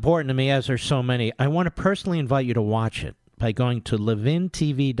issue is important to me, as are so many, I want to personally invite you to watch it by going to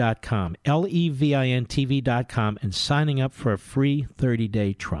levintv.com, LEVINTV.com, and signing up for a free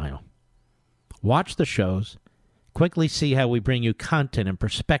 30-day trial. Watch the shows, quickly see how we bring you content and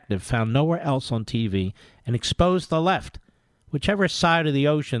perspective found nowhere else on TV, and expose the left, whichever side of the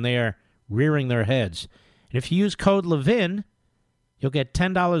ocean they are rearing their heads. And if you use code Levin, you'll get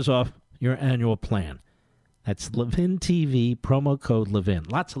 $10 off your annual plan. That's Levin TV, promo code Levin.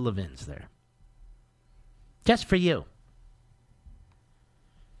 Lots of Levins there. Just for you.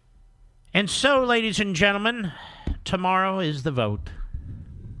 And so, ladies and gentlemen, tomorrow is the vote.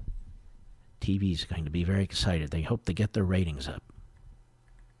 TV's going to be very excited. They hope to get their ratings up.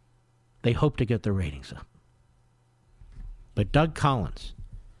 They hope to get their ratings up. But Doug Collins,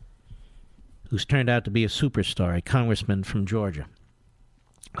 who's turned out to be a superstar, a congressman from Georgia,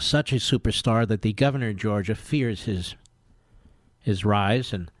 such a superstar that the governor of Georgia fears his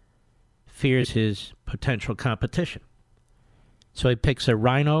rise and fears his potential competition. So he picks a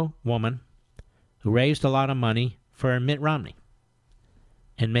rhino woman who raised a lot of money for Mitt Romney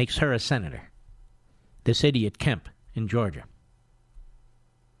and makes her a senator. This idiot Kemp in Georgia.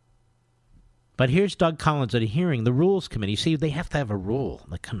 But here's Doug Collins at a hearing, the Rules Committee. See, they have to have a rule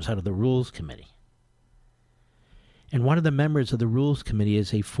that comes out of the Rules Committee. And one of the members of the Rules Committee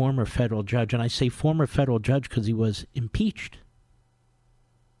is a former federal judge. And I say former federal judge because he was impeached.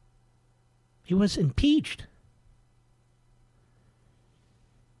 He was impeached.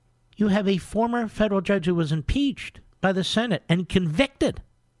 You have a former federal judge who was impeached by the Senate and convicted.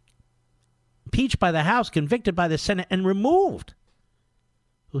 Impeached by the House, convicted by the Senate, and removed.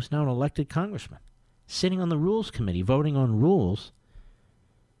 Who's now an elected congressman. Sitting on the Rules Committee, voting on rules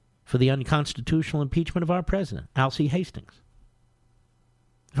for the unconstitutional impeachment of our president, Alcee Hastings.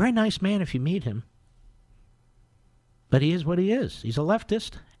 Very nice man if you meet him. But he is what he is. He's a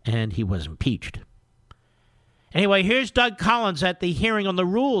leftist, and he was impeached. Anyway, here's Doug Collins at the hearing on the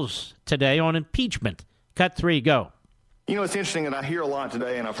rules today on impeachment. Cut 3, go. You know, it's interesting, and I hear a lot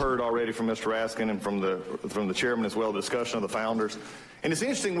today, and I've heard already from Mr. Raskin and from the chairman as well, the discussion of the founders. And it's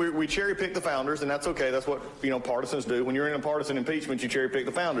interesting, we cherry pick the founders, and that's okay. That's what, partisans do. When you're in a partisan impeachment, you cherry pick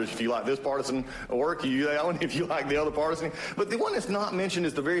the founders. If you like this partisan work, you use that one. If you like the other partisan. But the one that's not mentioned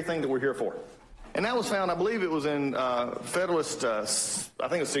is the very thing that we're here for. And that was found, I believe it was in Federalist, I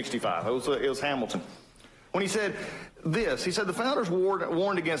think it was 65. It was Hamilton. When he said this, he said the founders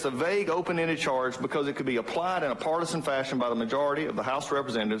warned against a vague, open-ended charge because it could be applied in a partisan fashion by the majority of the House of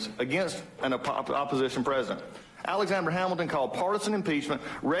Representatives against an opposition president. Alexander Hamilton called partisan impeachment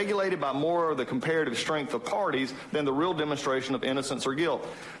regulated by more of the comparative strength of parties than the real demonstration of innocence or guilt,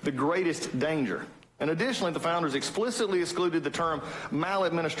 the greatest danger. And additionally, the founders explicitly excluded the term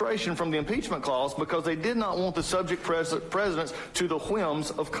maladministration from the impeachment clause because they did not want the subject presidents to the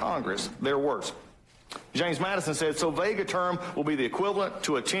whims of Congress, their words. James Madison said, so vague a term will be the equivalent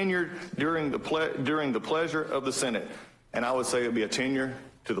to a tenure during the pleasure of the Senate. And I would say it would be a tenure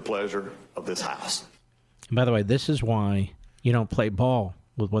to the pleasure of this House. And by the way, this is why you don't play ball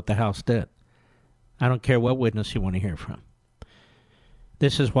with what the House did. I don't care what witness you want to hear from.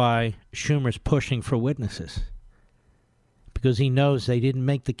 This is why Schumer's pushing for witnesses. Because he knows they didn't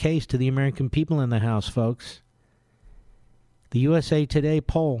make the case to the American people in the House, folks. The USA Today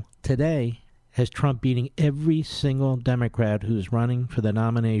poll today has Trump beating every single Democrat who's running for the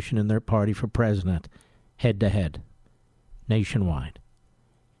nomination in their party for president, head-to-head, nationwide.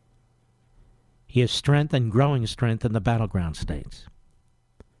 He has strength and growing strength in the battleground states.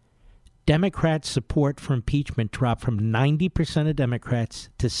 Democrat support for impeachment dropped from 90% of Democrats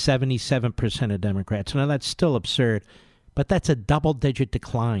to 77% of Democrats. Now, that's still absurd, but that's a double-digit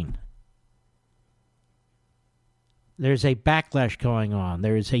decline. There's a backlash going on.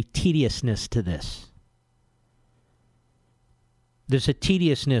 There is a tediousness to this. There's a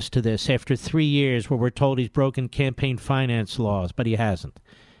tediousness to this after 3 years where we're told he's broken campaign finance laws, but he hasn't.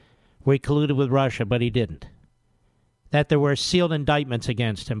 Where he colluded with Russia, but he didn't. That there were sealed indictments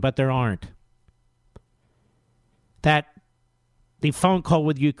against him, but there aren't. That the phone call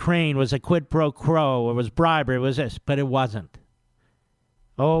with Ukraine was a quid pro quo, or was bribery, it was this, but it wasn't.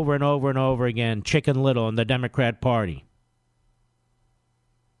 Over and over and over again, Chicken Little in the Democrat Party.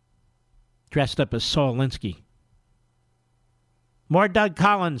 Dressed up as Saul Alinsky. More Doug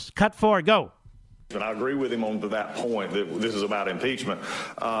Collins. Cut 4, go. And I agree with him on that point, that this is about impeachment.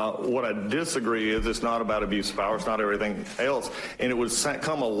 What I disagree is it's not about abuse of power. It's not everything else. And it would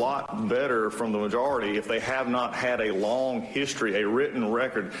come a lot better from the majority if they have not had a long history, a written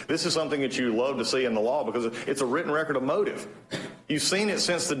record. This is something that you love to see in the law because it's a written record of motive. You've seen it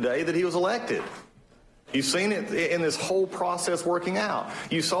since the day that he was elected. You've seen it in this whole process working out.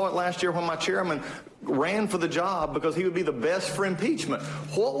 You saw it last year when my chairman ran for the job because he would be the best for impeachment.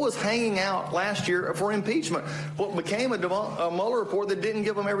 What was hanging out last year for impeachment? What became a Mueller report that didn't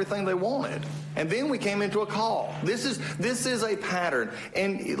give them everything they wanted. And then we came into a call. This is a pattern.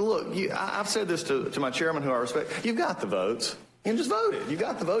 And look, I've said this to my chairman, who I respect. You've got the votes. You can just vote it. You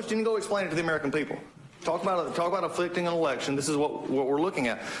got the votes. You can go explain it to the American people. Talk about afflicting an election. This is what we're looking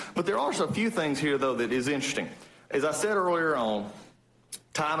at. But there are a few things here, though, that is interesting. As I said earlier on,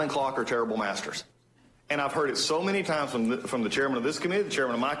 time and clock are terrible masters. And I've heard it so many times from the chairman of this committee, the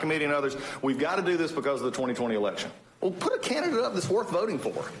chairman of my committee, and others. We've got to do this because of the 2020 election. Well, put a candidate up that's worth voting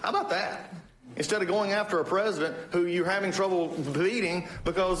for. How about that? Instead of going after a president who you're having trouble beating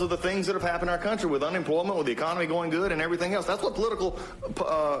because of the things that have happened in our country with unemployment, with the economy going good, and everything else. That's what political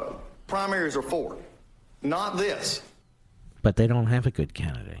primaries are for. Not this. But they don't have a good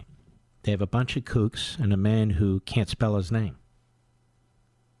candidate. They have a bunch of kooks and a man who can't spell his name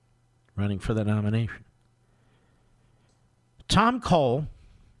running for the nomination. Tom Cole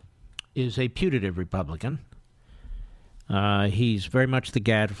is a putative Republican. He's very much the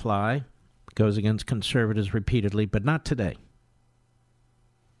gadfly, goes against conservatives repeatedly, but not today.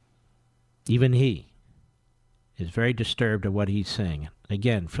 Even he is very disturbed at what he's saying.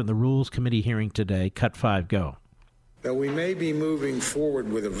 Again, from the Rules Committee hearing today, cut 5, go. Though we may be moving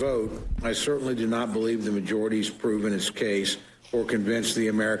forward with a vote, I certainly do not believe the majority's proven its case or convinced the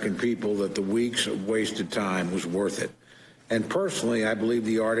American people that the weeks of wasted time was worth it. And personally, I believe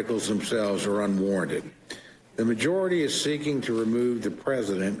the articles themselves are unwarranted. The majority is seeking to remove the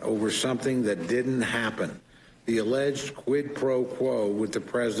president over something that didn't happen, the alleged quid pro quo with the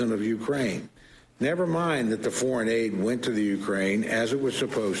president of Ukraine. Never mind that the foreign aid went to the Ukraine as it was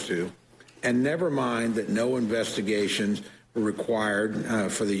supposed to, and never mind that no investigations were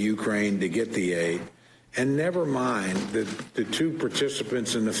required for the Ukraine to get the aid, and never mind that the two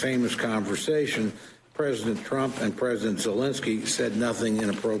participants in the famous conversation, President Trump and President Zelensky, said nothing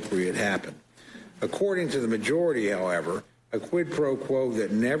inappropriate happened. According to the majority, however, a quid pro quo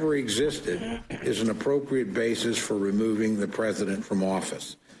that never existed is an appropriate basis for removing the president from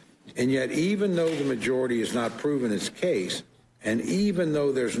office. And yet, even though the majority has not proven its case, and even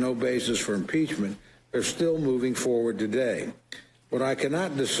though there's no basis for impeachment, they're still moving forward today. What I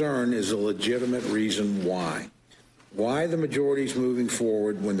cannot discern is a legitimate reason why. Why the majority is moving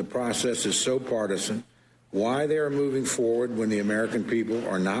forward when the process is so partisan, why they are moving forward when the American people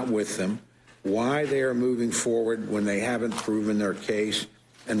are not with them, why they are moving forward when they haven't proven their case,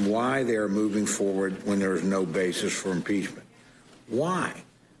 and why they are moving forward when there is no basis for impeachment. Why?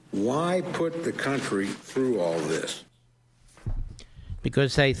 Why put the country through all this?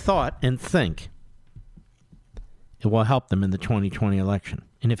 Because they thought and think it will help them in the 2020 election.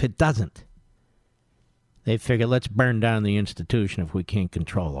 And if it doesn't, they figure, let's burn down the institution if we can't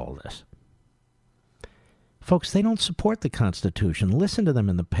control all this. Folks, they don't support the Constitution. Listen to them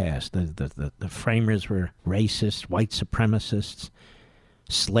in the past. The framers were racist, white supremacists,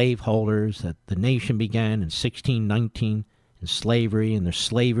 slaveholders, that the nation began in 1619 in slavery, and there's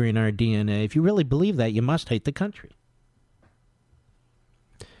slavery in our DNA. If you really believe that, you must hate the country.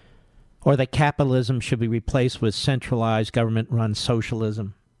 Or that capitalism should be replaced with centralized government-run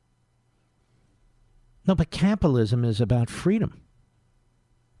socialism. No, but capitalism is about freedom.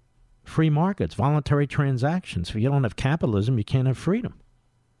 Free markets, voluntary transactions. If you don't have capitalism, you can't have freedom.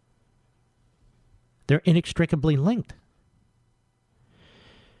 They're inextricably linked.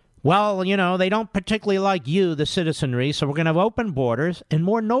 Well, you know, they don't particularly like you, the citizenry, so we're going to have open borders, and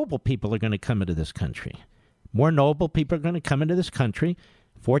more noble people are going to come into this country. More noble people are going to come into this country.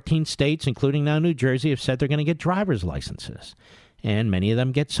 14 states, including now New Jersey, have said they're going to get driver's licenses. And many of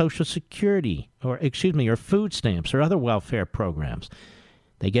them get Social Security, or food stamps or other welfare programs.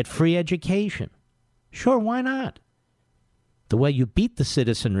 They get free education. Sure, why not? The way you beat the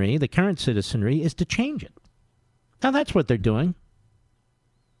citizenry, the current citizenry, is to change it. Now, that's what they're doing.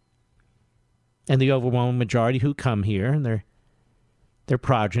 And the overwhelming majority who come here and their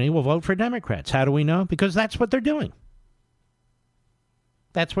progeny will vote for Democrats. How do we know? Because that's what they're doing.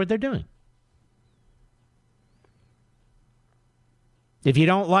 That's what they're doing. If you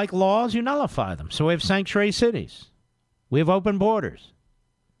don't like laws, you nullify them. So we have sanctuary cities. We have open borders.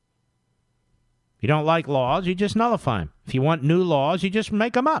 If you don't like laws, you just nullify them. If you want new laws, you just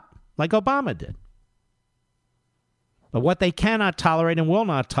make them up, like Obama did. But what they cannot tolerate and will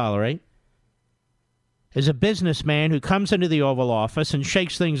not tolerate is a businessman who comes into the Oval Office and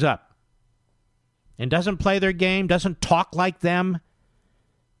shakes things up and doesn't play their game, doesn't talk like them,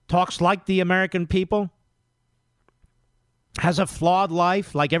 talks like the American people, has a flawed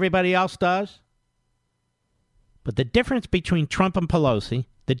life like everybody else does. But the difference between Trump and Pelosi,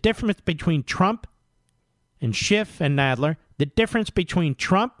 the difference between Trump and Schiff and Nadler, the difference between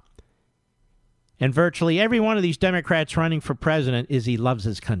Trump and virtually every one of these Democrats running for president is he loves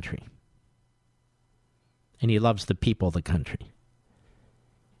his country. And he loves the people of the country.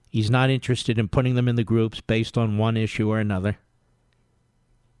 He's not interested in putting them in the groups based on one issue or another.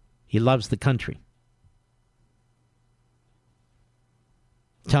 He loves the country.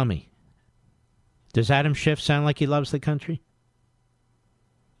 Tell me, does Adam Schiff sound like he loves the country?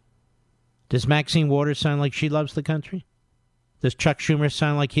 Does Maxine Waters sound like she loves the country? Does Chuck Schumer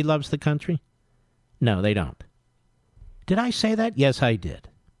sound like he loves the country? No, they don't. Did I say that? Yes, I did.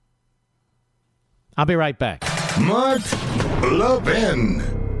 I'll be right back. Mark Levin.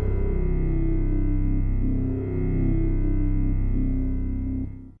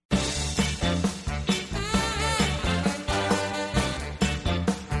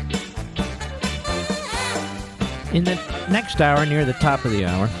 In the next hour, near the top of the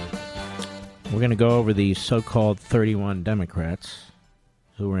hour, we're going to go over the so-called 31 Democrats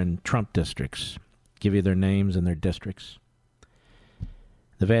who are in Trump districts, give you their names and their districts.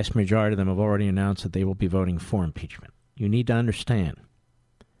 The vast majority of them have already announced that they will be voting for impeachment. You need to understand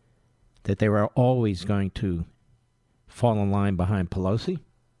that they were always going to fall in line behind Pelosi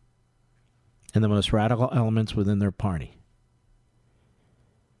and the most radical elements within their party.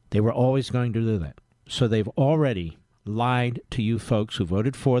 They were always going to do that. So they've already lied to you folks who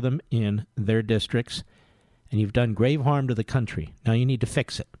voted for them in their districts, and you've done grave harm to the country. Now you need to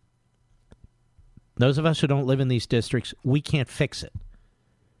fix it. Those of us who don't live in these districts, we can't fix it.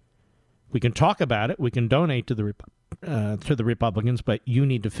 We can talk about it. We can donate to the Republicans, but you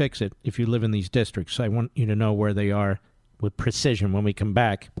need to fix it if you live in these districts. I want you to know where they are with precision when we come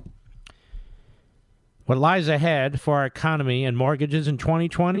back. What lies ahead for our economy and mortgages in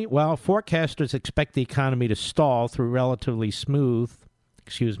 2020? Well, forecasters expect the economy to sail through relatively smooth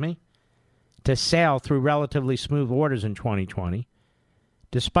waters in 2020,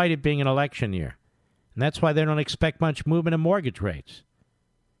 despite it being an election year. And that's why they don't expect much movement in mortgage rates.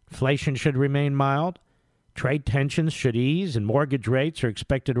 Inflation should remain mild. Trade tensions should ease, and mortgage rates are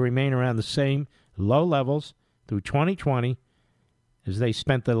expected to remain around the same low levels through 2020 as they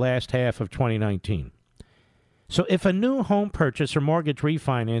spent the last half of 2019. So if a new home purchase or mortgage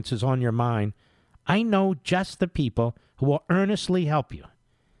refinance is on your mind, I know just the people who will earnestly help you.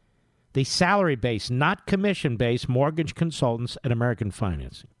 The salary-based, not commission-based mortgage consultants at American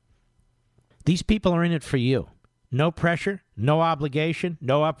Financing. These people are in it for you. No pressure, no obligation,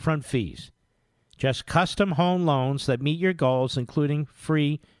 no upfront fees. Just custom home loans that meet your goals, including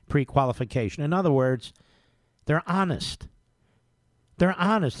free pre-qualification. In other words, they're honest. They're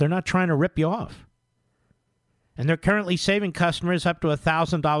honest. They're not trying to rip you off. And they're currently saving customers up to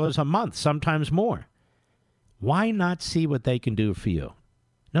 $1,000 a month, sometimes more. Why not see what they can do for you?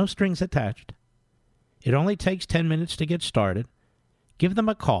 No strings attached. It only takes 10 minutes to get started. Give them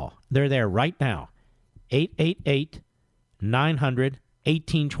a call. They're there right now.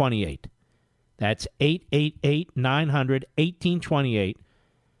 888-900-1828. That's 888-900-1828.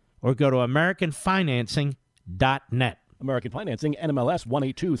 Or go to AmericanFinancing.net. American Financing, NMLS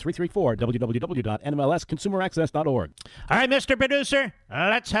 182334, www.nmlsconsumeraccess.org. All right, Mr. Producer,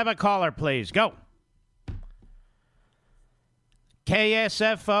 let's have a caller, please. Go.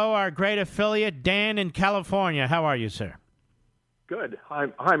 KSFO, our great affiliate, Dan in California. How are you, sir? Good.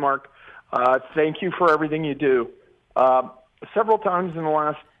 Hi, Mark. Thank you for everything you do. Several times in the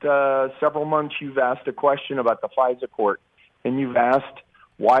last several months, you've asked a question about the FISA court, and you've asked,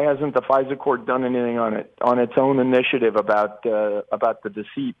 why hasn't the FISA court done anything on its own initiative about the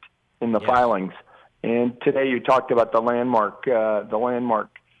deceit in the filings? And today you talked about the landmark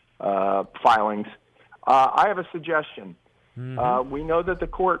filings. I have a suggestion. Mm-hmm. We know that the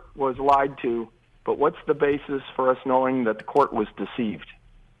court was lied to, but what's the basis for us knowing that the court was deceived?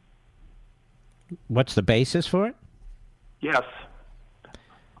 What's the basis for it? Yes.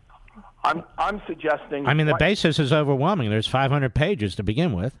 I'm suggesting... I mean, the basis is overwhelming. There's 500 pages to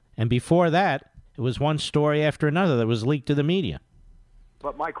begin with. And before that, it was one story after another that was leaked to the media.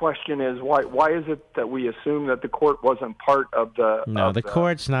 But my question is, why is it that we assume that the court wasn't part of the... No, the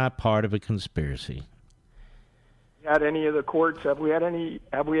court's not part of a conspiracy. Have we had any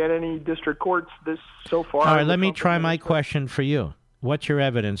district courts this so far? All right, let me try my question for you. What's your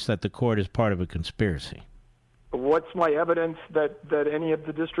evidence that the court is part of a conspiracy? What's my evidence that any of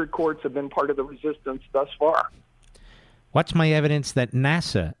the district courts have been part of the resistance thus far? What's my evidence that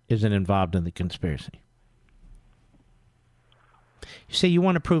NASA isn't involved in the conspiracy? You say you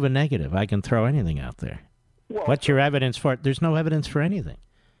want to prove a negative. I can throw anything out there. Well, what's your evidence for it? There's no evidence for anything.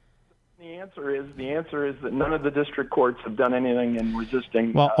 The answer is that none of the district courts have done anything in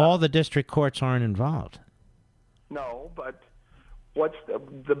resisting. Well, all the district courts aren't involved. No, but what's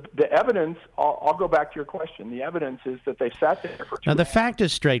the evidence? I'll go back to your question. The evidence is that they sat there for 2 Now, the fact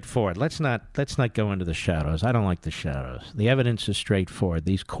is straightforward. Let's not go into the shadows. I don't like the shadows. The evidence is straightforward.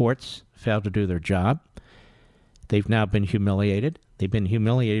 These courts failed to do their job. They've now been humiliated. They've been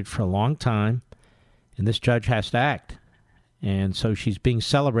humiliated for a long time, and this judge has to act. And so she's being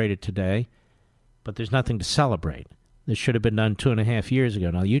celebrated today, but there's nothing to celebrate. This should have been done 2.5 years ago.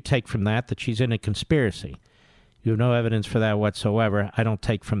 Now, you take from that she's in a conspiracy. You have no evidence for that whatsoever. I don't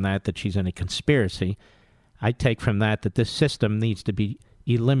take from that she's in a conspiracy. I take from that this system needs to be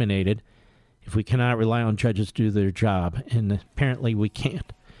eliminated if we cannot rely on judges to do their job, and apparently we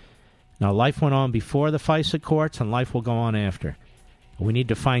can't. Now, life went on before the FISA courts, and life will go on after. We need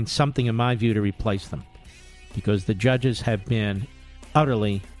to find something, in my view, to replace them, because the judges have been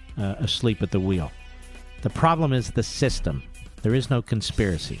utterly asleep at the wheel. The problem is the system. There is no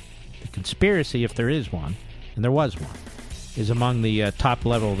conspiracy. The conspiracy, if there is one, and there was one, is among the top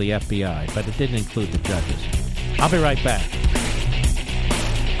level of the FBI, but it didn't include the judges. I'll be right back.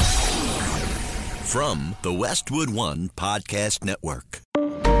 From the Westwood One Podcast Network.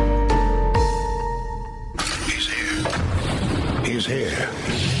 He's here.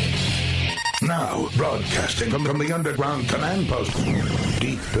 Now, broadcasting from the underground command post,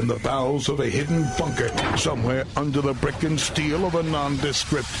 deep in the bowels of a hidden bunker, somewhere under the brick and steel of a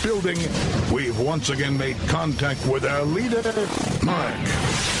nondescript building, we've once again made contact with our leader, Mark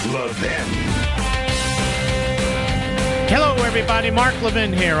Levin. Hello, everybody. Mark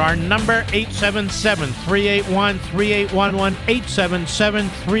Levin here. Our number, 877-381-3811,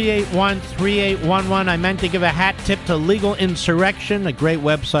 877-381-3811. I meant to give a hat tip to Legal Insurrection, a great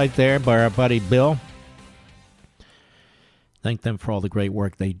website there by our buddy Bill. Thank them for all the great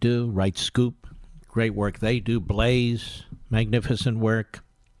work they do. Right Scoop, great work they do. Blaze, magnificent work.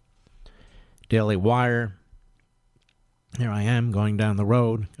 Daily Wire. Here I am going down the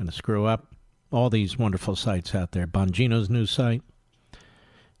road, going to screw up. all these wonderful sites out there. Bongino's new site.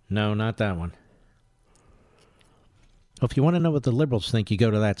 No, not that one. Well, if you want to know what the liberals think, you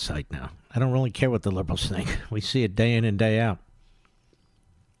go to that site now. I don't really care what the liberals think. We see it day in and day out.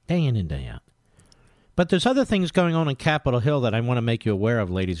 Day in and day out. But there's other things going on Capitol Hill that I want to make you aware of,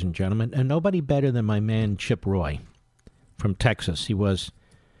 ladies and gentlemen, and nobody better than my man Chip Roy from Texas. He was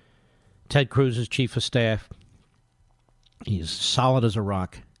Ted Cruz's chief of staff. He's solid as a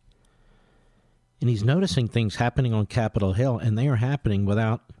rock. And he's noticing things happening on Capitol Hill, and they are happening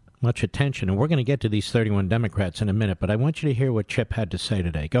without much attention. And we're going to get to these 31 Democrats in a minute, but I want you to hear what Chip had to say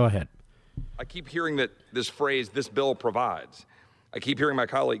today. Go ahead. I keep hearing that this phrase, this bill provides. I keep hearing my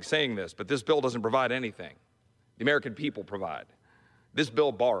colleagues saying this, but this bill doesn't provide anything. The American people provide. This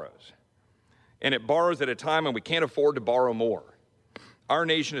bill borrows. And it borrows at a time when we can't afford to borrow more. Our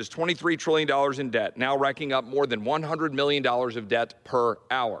nation is $23 trillion in debt, now racking up more than $100 million of debt per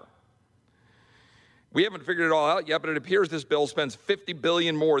hour. We haven't figured it all out yet, but it appears this bill spends $50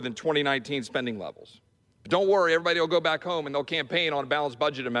 billion more than 2019 spending levels. But don't worry, everybody will go back home and they'll campaign on a balanced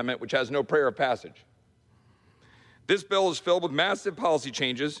budget amendment, which has no prayer of passage. This bill is filled with massive policy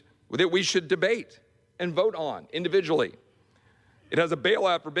changes that we should debate and vote on individually. It has a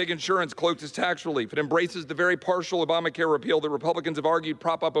bailout for big insurance cloaked as tax relief. It embraces the very partial Obamacare repeal that Republicans have argued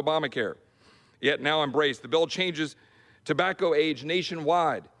prop up Obamacare, yet now embrace. The bill changes tobacco age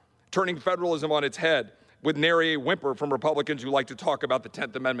nationwide, turning federalism on its head with nary a whimper from Republicans who like to talk about the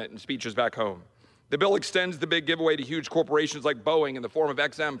 10th Amendment in speeches back home. The bill extends the big giveaway to huge corporations like Boeing in the form of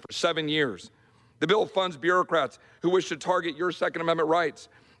XM for 7 years. The bill funds bureaucrats who wish to target your Second Amendment rights.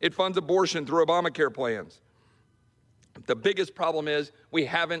 It funds abortion through Obamacare plans. The biggest problem is we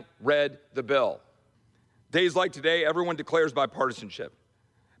haven't read the bill. Days like today, everyone declares bipartisanship.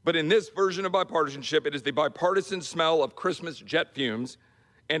 But in this version of bipartisanship, it is the bipartisan smell of Christmas jet fumes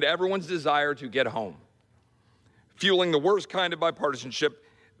and everyone's desire to get home. Fueling the worst kind of bipartisanship,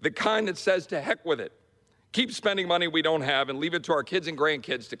 the kind that says to heck with it. Keep spending money we don't have and leave it to our kids and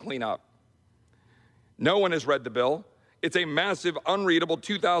grandkids to clean up. No one has read the bill. It's a massive, unreadable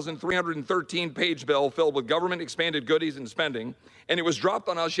 2,313-page bill filled with government-expanded goodies and spending, and it was dropped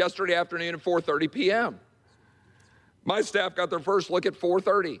on us yesterday afternoon at 4:30 p.m. My staff got their first look at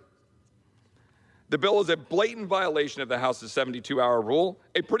 4:30. The bill is a blatant violation of the House's 72-hour rule,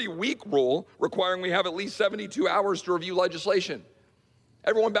 a pretty weak rule requiring we have at least 72 hours to review legislation.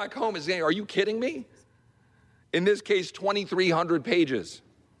 Everyone back home is saying, are you kidding me? In this case, 2,300 pages.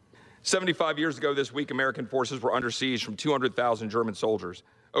 75 years ago this week, American forces were under siege from 200,000 German soldiers,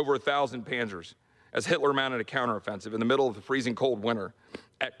 over 1,000 Panzers, as Hitler mounted a counteroffensive in the middle of the freezing cold winter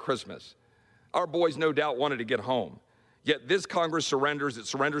at Christmas. Our boys no doubt wanted to get home. Yet this Congress surrenders. It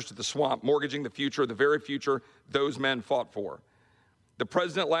surrenders to the swamp, mortgaging the future, the very future those men fought for. The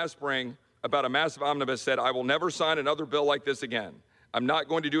president last spring, about a massive omnibus, said, I will never sign another bill like this again. I'm not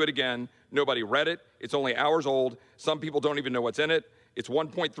going to do it again. Nobody read it. It's only hours old. Some people don't even know what's in it. It's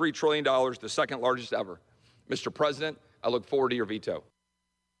 $1.3 trillion, the second largest ever. Mr. President, I look forward to your veto.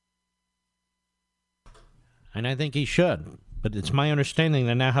 And I think he should. But it's my understanding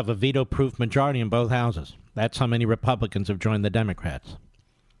they now have a veto-proof majority in both houses. That's how many Republicans have joined the Democrats.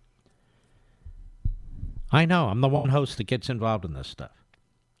 I know. I'm the one host that gets involved in this stuff.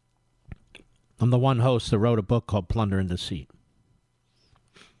 I'm the one host that wrote a book called Plunder and Deceit.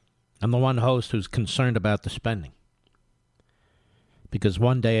 I'm the one host who's concerned about the spending. Because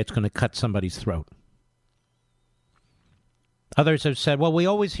one day it's going to cut somebody's throat. Others have said, well, we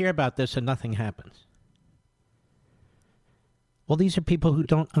always hear about this and nothing happens. Well, these are people who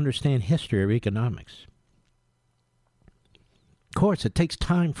don't understand history or economics. Of course, it takes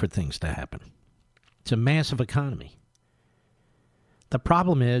time for things to happen. It's a massive economy. The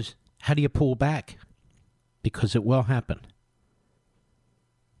problem is, how do you pull back? Because it will happen.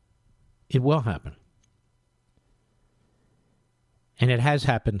 It will happen. And it has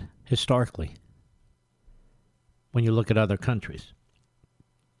happened historically when you look at other countries.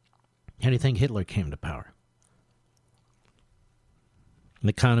 How do you think Hitler came to power? When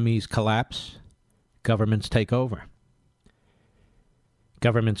economies collapse, governments take over.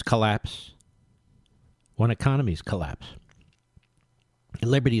 Governments collapse when economies collapse.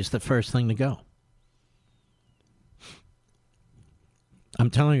 Liberty is the first thing to go.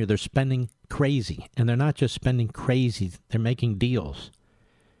 I'm telling you, they're spending crazy. And they're not just spending crazy, they're making deals.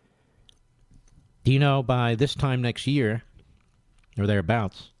 Do you know by this time next year, or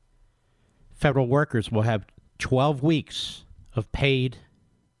thereabouts, federal workers will have 12 weeks of paid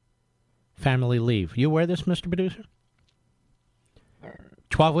family leave. You aware of this, Mr. Producer?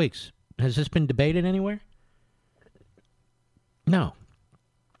 12 weeks. Has this been debated anywhere? No.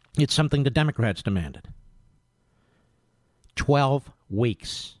 It's something the Democrats demanded. 12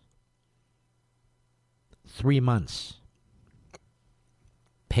 weeks. 3 months.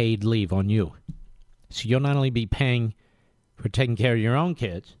 Paid leave on you. So you'll not only be paying for taking care of your own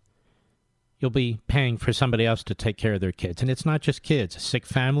kids, you'll be paying for somebody else to take care of their kids. And it's not just kids, a sick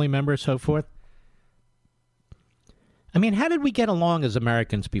family member, so forth. I mean, how did we get along as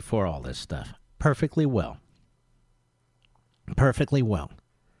Americans before all this stuff? Perfectly well. Perfectly well.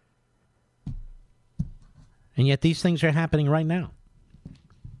 And yet these things are happening right now.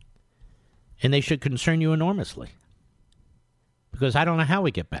 And they should concern you enormously. Because I don't know how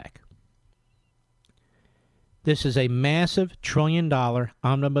we get back. This is a massive $1 trillion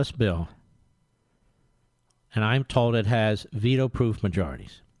omnibus bill. And I'm told it has veto-proof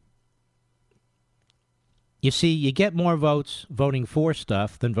majorities. You see, you get more votes voting for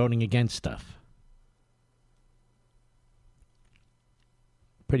stuff than voting against stuff.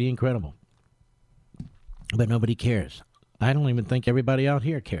 Pretty incredible. But nobody cares. I don't even think everybody out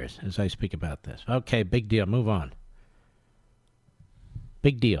here cares as I speak about this. Okay, big deal. Move on.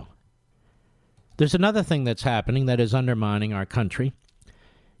 Big deal. There's another thing that's happening that is undermining our country.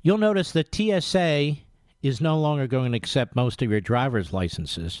 You'll notice that TSA is no longer going to accept most of your driver's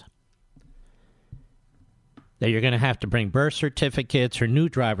licenses. That you're going to have to bring birth certificates or new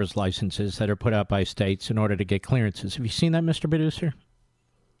driver's licenses that are put out by states in order to get clearances. Have you seen that, Mr. Producer?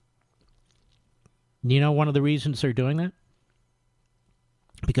 You know one of the reasons they're doing that?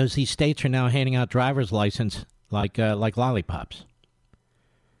 Because these states are now handing out driver's license like lollipops.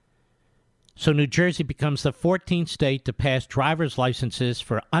 So New Jersey becomes the 14th state to pass driver's licenses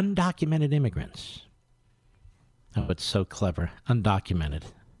for undocumented immigrants. Oh, it's so clever. Undocumented.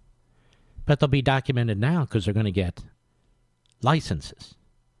 But they'll be documented now because they're going to get licenses.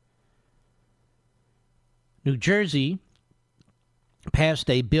 New Jersey passed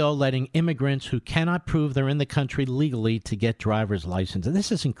a bill letting immigrants who cannot prove they're in the country legally to get driver's license. And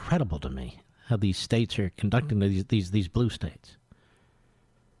this is incredible to me, how these states are conducting these blue states.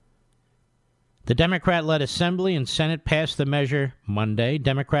 The Democrat-led Assembly and Senate passed the measure Monday.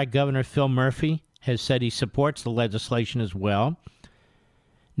 Democrat Governor Phil Murphy has said he supports the legislation as well.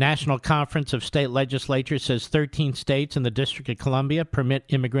 National Conference of State Legislatures says 13 states and the District of Columbia permit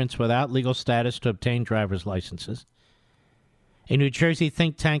immigrants without legal status to obtain driver's licenses. A New Jersey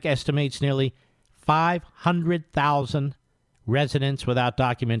think tank estimates nearly 500,000 residents without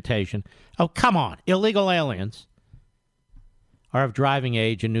documentation. Oh, come on. Illegal aliens are of driving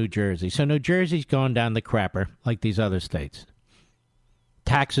age in New Jersey. So New Jersey's going down the crapper like these other states.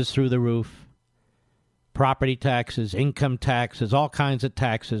 Taxes through the roof. Property taxes, income taxes, all kinds of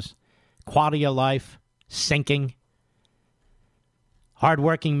taxes. Quality of life sinking.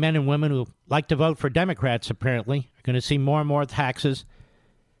 Hardworking men and women who like to vote for Democrats, apparently, are going to see more and more taxes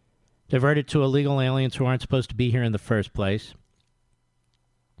diverted to illegal aliens who aren't supposed to be here in the first place.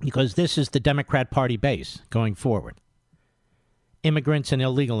 Because this is the Democrat Party base going forward. Immigrants and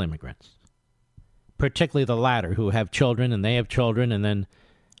illegal immigrants. Particularly the latter, who have children and they have children, and then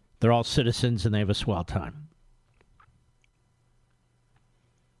they're all citizens and they have a swell time.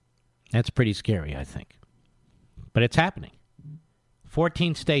 That's pretty scary, I think. But it's happening.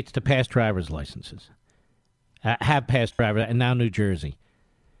 14 states to pass driver's licenses. Have passed driver's, and now New Jersey.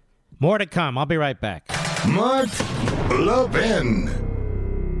 More to come. I'll be right back. Mark Levin.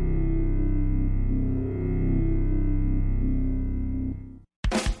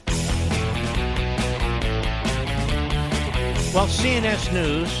 Well, CNS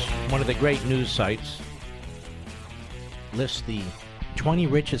News, one of the great news sites, lists the 20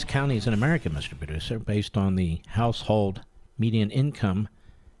 richest counties in America, Mr. Producer, based on the household median income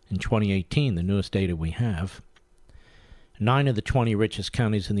in 2018, the newest data we have. 9 of the 20 richest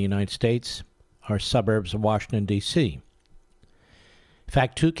counties in the United States are suburbs of Washington, D.C. In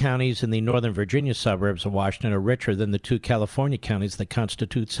fact, 2 counties in the Northern Virginia suburbs of Washington are richer than the 2 California counties that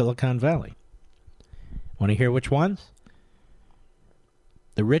constitute Silicon Valley. Want to hear which ones?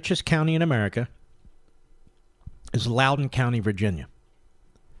 The richest county in America is Loudoun County, Virginia.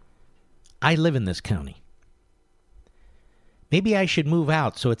 I live in this county. Maybe I should move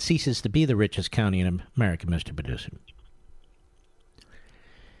out so it ceases to be the richest county in America, Mr. Producer.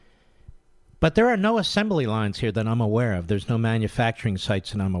 But there are no assembly lines here that I'm aware of. There's no manufacturing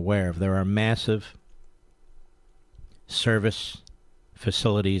sites that I'm aware of. There are massive service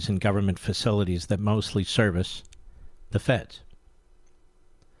facilities and government facilities that mostly service the feds.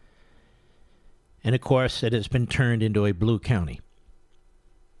 And, of course, it has been turned into a blue county.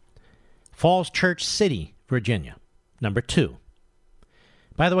 Falls Church City, Virginia, number 2.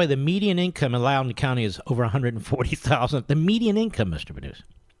 By the way, the median income in Loudoun County is over $140,000. The median income, Mr. Producer.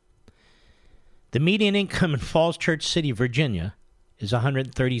 The median income in Falls Church City, Virginia, is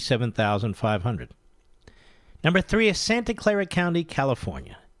 $137,500. Number 3 is Santa Clara County,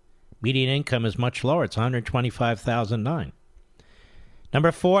 California. Median income is much lower. It's $125,009.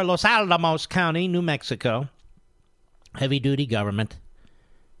 Number 4, Los Alamos County, New Mexico. Heavy-duty government,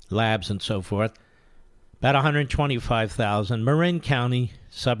 labs and so forth. About $125,000. Marin County,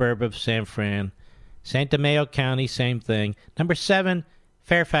 suburb of San Fran. Santa Mayo County, same thing. Number 7,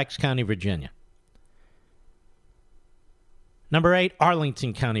 Fairfax County, Virginia. Number 8,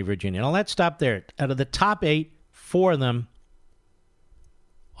 Arlington County, Virginia. Now, let's stop there. Out of the top 8, 4 of them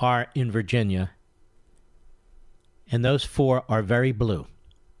are in Virginia. And those 4 are very blue.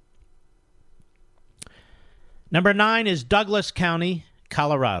 Number 9 is Douglas County,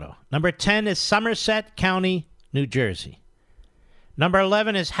 Colorado. Number 10 is Somerset County, New Jersey. Number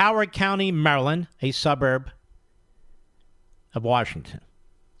 11 is Howard County, Maryland, a suburb of Washington.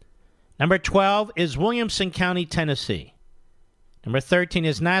 Number 12 is Williamson County, Tennessee. Number 13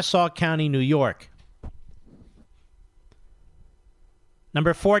 is Nassau County, New York.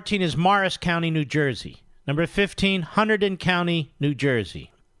 Number 14 is Morris County, New Jersey. Number 15, Hunterdon County, New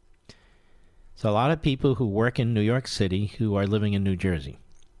Jersey. So a lot of people who work in New York City who are living in New Jersey.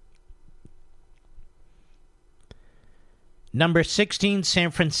 Number 16,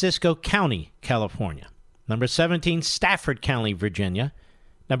 San Francisco County, California. Number 17, Stafford County, Virginia.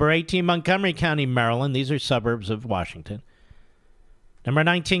 Number 18, Montgomery County, Maryland. These are suburbs of Washington. Number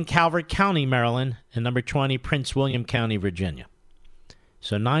 19, Calvert County, Maryland. And number 20, Prince William County, Virginia.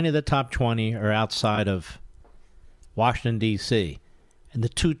 So 9 of the top 20 are outside of Washington, D.C. And the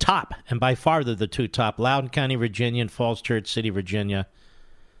 2 top, and by far they're the 2 top, Loudoun County, Virginia, and Falls Church City, Virginia.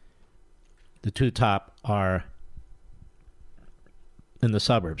 The 2 top are in the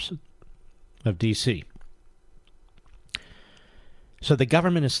suburbs of D.C. So the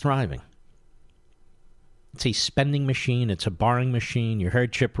government is thriving. It's a spending machine. It's a borrowing machine. You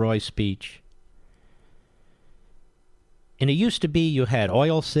heard Chip Roy's speech. And it used to be you had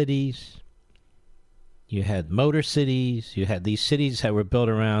oil cities, you had motor cities, you had these cities that were built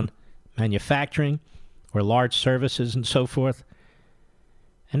around manufacturing or large services and so forth.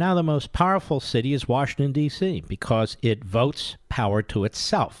 And now the most powerful city is Washington, D.C., because it votes power to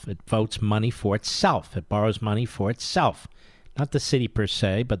itself. It votes money for itself. It borrows money for itself. Not the city per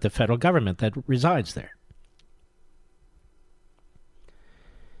se, but the federal government that resides there.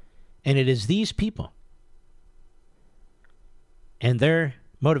 And it is these people and their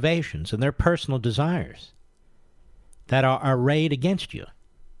motivations and their personal desires that are arrayed against you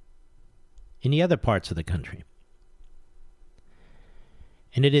in the other parts of the country.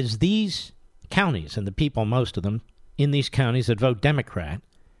 And it is these counties and the people, most of them, in these counties that vote Democrat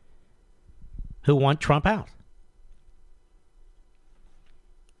who want Trump out.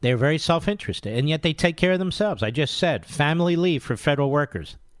 They're very self-interested, and yet they take care of themselves. I just said family leave for federal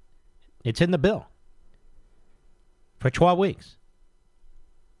workers. It's in the bill for 12 weeks.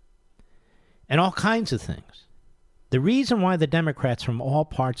 And all kinds of things. The reason why the Democrats from all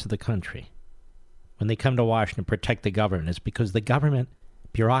parts of the country, when they come to Washington, protect the government is because the government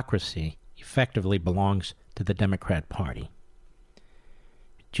bureaucracy effectively belongs to the Democrat Party,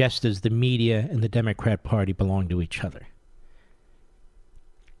 just as the media and the Democrat Party belong to each other.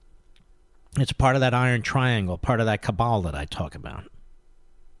 It's part of that iron triangle, part of that cabal that I talk about.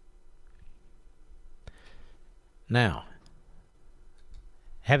 Now,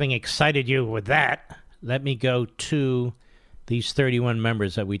 having excited you with that, let me go to these 31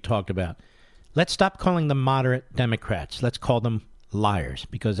 members that we talked about. Let's stop calling them moderate Democrats. Let's call them liars,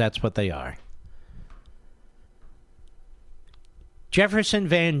 because that's what they are. Jefferson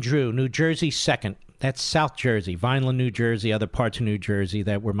Van Drew, New Jersey 2nd. That's South Jersey, Vineland, New Jersey, other parts of New Jersey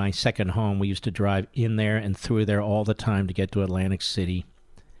that were my second home. We used to drive in there and through there all the time to get to Atlantic City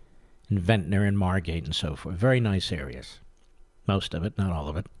and Ventnor and Margate and so forth. Very nice areas. Most of it, not all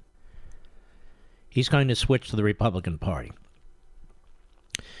of it. He's going to switch to the Republican Party.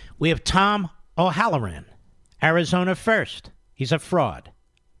 We have Tom O'Halloran, Arizona 1st. He's a fraud.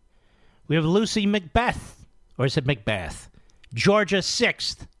 We have Lucy Macbeth, or is it Macbeth? Georgia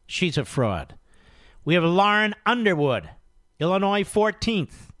 6th. She's a fraud. We have Lauren Underwood, Illinois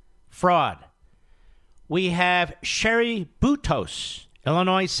 14th. Fraud. We have Sherry Butos,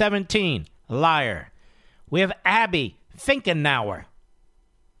 Illinois 17. Liar. We have Abby Finkenauer,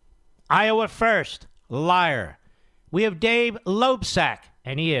 Iowa 1st. Liar. We have Dave Loebsack,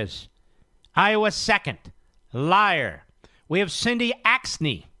 and he is Iowa 2nd. Liar. We have Cindy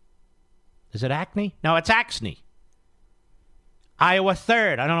Axne. Is it Acne? No, it's Axne. Iowa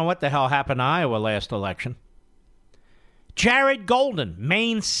 3rd. I don't know what the hell happened to Iowa last election. Jared Golden,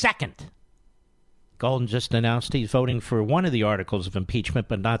 Maine 2nd. Golden just announced he's voting for one of the articles of impeachment,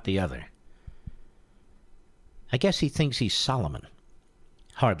 but not the other. I guess he thinks he's Solomon.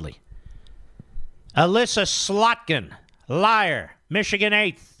 Hardly. Alyssa Slotkin, liar, Michigan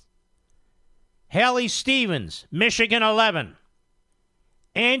 8th. Haley Stevens, Michigan 11.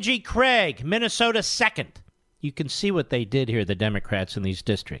 Angie Craig, Minnesota 2nd. You can see what they did here, the Democrats in these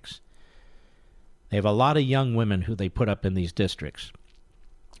districts. They have a lot of young women who they put up in these districts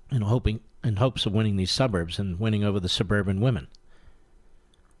in hopes of winning these suburbs and winning over the suburban women.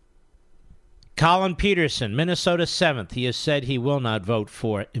 Colin Peterson, Minnesota 7th. He has said he will not vote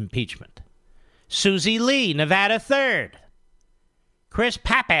for impeachment. Susie Lee, Nevada 3rd. Chris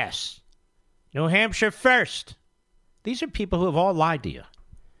Pappas, New Hampshire 1st. These are people who have all lied to you.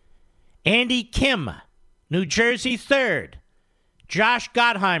 Andy Kim, New Jersey 3rd. Josh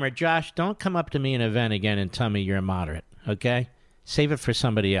Gottheimer. Josh, don't come up to me in an event again and tell me you're a moderate, okay? Save it for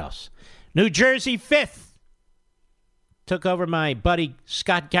somebody else. New Jersey 5th. Took over my buddy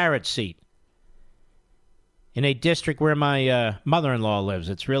Scott Garrett's seat in a district where my mother-in-law lives.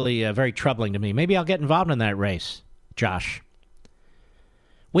 It's really very troubling to me. Maybe I'll get involved in that race, Josh.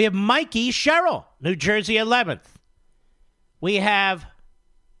 We have Mikey Sherrill, New Jersey 11th. We have,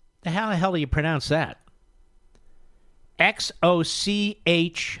 how the hell do you pronounce that? Xochitl.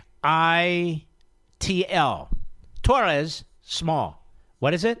 Torres, small.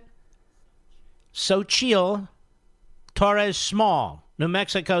 What is it? Xochitl Torres, small. New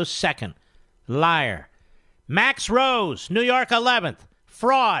Mexico 2nd. Liar. Max Rose, New York 11th.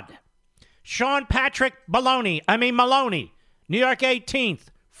 Fraud. Sean Patrick Maloney, New York 18th.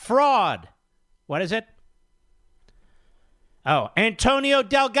 Fraud. What is it? Oh, Antonio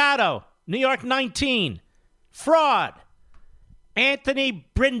Delgado, New York 19. Fraud. Anthony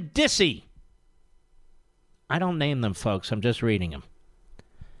Brindisi. I don't name them, folks. I'm just reading them.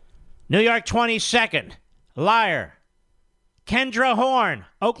 New York 22nd. Liar. Kendra Horn,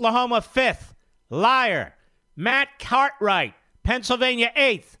 Oklahoma 5th. Liar. Matt Cartwright, Pennsylvania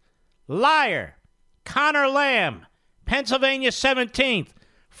 8th. Liar. Connor Lamb, Pennsylvania 17th.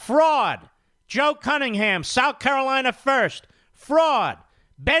 Fraud. Joe Cunningham, South Carolina 1st. Fraud.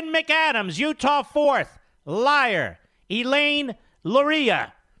 Ben McAdams, Utah 4th. Liar. Elaine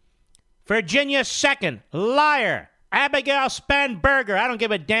Luria, Virginia 2nd. Liar. Abigail Spanberger, I don't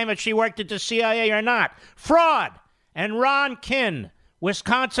give a damn if she worked at the CIA or not. Fraud. And Ron Kinn,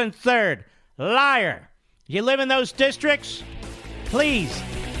 Wisconsin 3rd. Liar. You live in those districts? Please,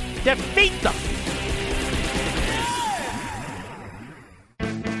 defeat them.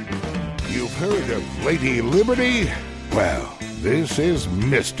 You've heard of Lady Liberty? Well, this is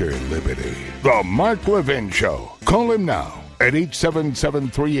Mr. Liberty, the Mark Levin Show. Call him now at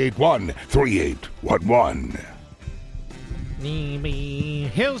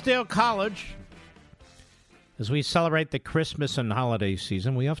 877-381-3811. Hillsdale College. As we celebrate the Christmas and holiday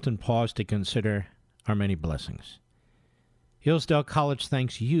season, we often pause to consider our many blessings. Hillsdale College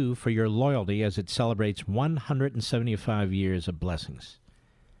thanks you for your loyalty as it celebrates 175 years of blessings.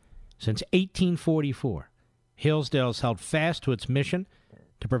 Since 1844, Hillsdale's held fast to its mission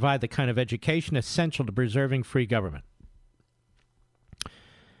to provide the kind of education essential to preserving free government.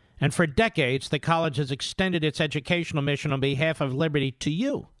 And for decades, the college has extended its educational mission on behalf of liberty to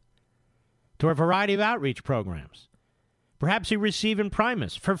you through a variety of outreach programs. Perhaps you receive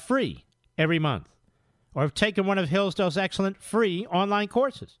Imprimis for free every month, or have taken one of Hillsdale's excellent free online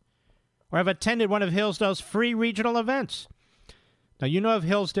courses, or have attended one of Hillsdale's free regional events. Now, you know of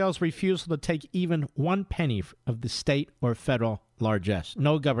Hillsdale's refusal to take even 1 penny of the state or federal largesse.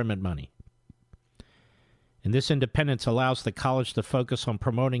 No government money. And this independence allows the college to focus on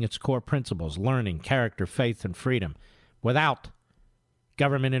promoting its core principles, learning, character, faith, and freedom, without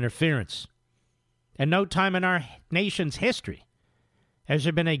government interference. At no time in our nation's history has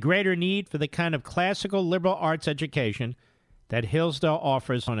there been a greater need for the kind of classical liberal arts education that Hillsdale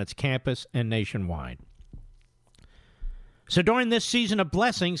offers on its campus and nationwide. So during this season of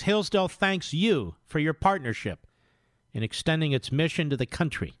blessings, Hillsdale thanks you for your partnership in extending its mission to the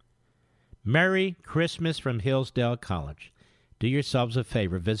country. Merry Christmas from Hillsdale College. Do yourselves a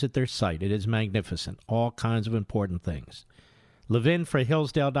favor. Visit their site. It is magnificent. All kinds of important things. Levin for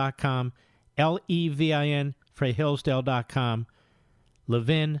Hillsdale.com. Levin for Hillsdale.com.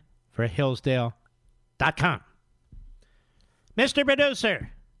 Levin for Hillsdale.com. Mr. Producer,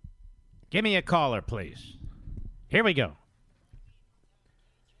 give me a caller, please. Here we go.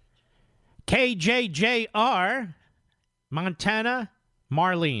 KJJR, Montana,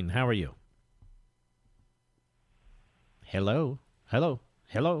 Marlene, how are you? Hello, hello,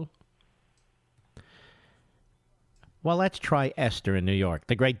 hello. Well, let's try Esther in New York,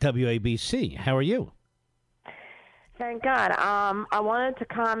 the great WABC. How are you? Thank God. I wanted to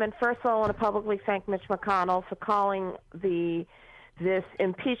comment. First of all, I want to publicly thank Mitch McConnell for calling this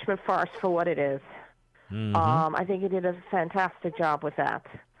impeachment farce for what it is. Mm-hmm. I think he did a fantastic job with that.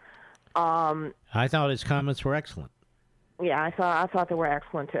 I thought his comments were excellent. Yeah, I thought they were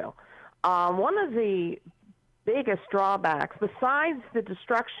excellent too. One of the biggest drawbacks, besides the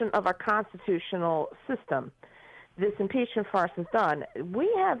destruction of our constitutional system, this impeachment farce has done.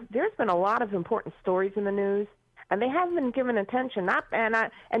 There's been a lot of important stories in the news, and they haven't been given attention.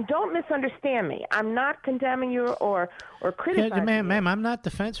 And don't misunderstand me. I'm not condemning you or criticizing you. Ma'am, I'm not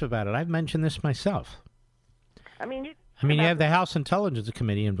defensive about it. I've mentioned this myself. I mean, you have the House Intelligence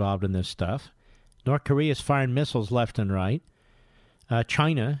Committee involved in this stuff. North Korea is firing missiles left and right.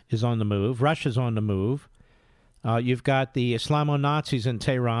 China is on the move. Russia's on the move. You've got the Islamo-Nazis in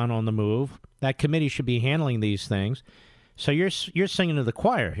Tehran on the move. That committee should be handling these things. So you're singing to the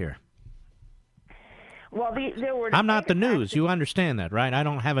choir here. Well, there were. I'm not the news. You understand that, right? I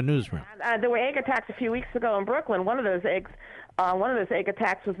don't have a newsroom. There were egg attacks a few weeks ago in Brooklyn. One of those egg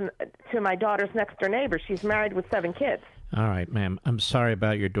attacks was to my daughter's next door neighbor. She's married with 7 kids. All right, ma'am. I'm sorry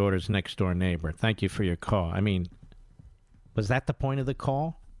about your daughter's next door neighbor. Thank you for your call. I mean, was that the point of the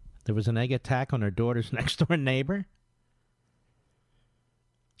call? There was an egg attack on her daughter's next door neighbor?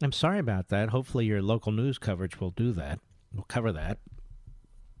 I'm sorry about that. Hopefully your local news coverage will do that. We'll cover that.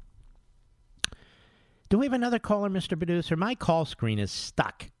 Do we have another caller, Mr. Producer? My call screen is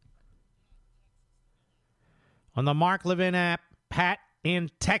stuck. On the Mark Levin app, Pat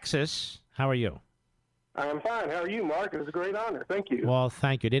in Texas. How are you? I'm fine. How are you, Mark? It was a great honor. Thank you. Well,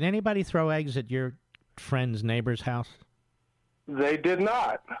 thank you. Did anybody throw eggs at your friend's neighbor's house? They did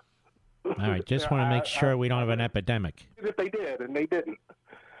not. All right. Just want to make sure we don't have an epidemic. If they did, and they didn't.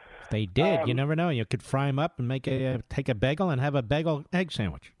 If they did, you never know. You could fry them up and take a bagel and have a bagel egg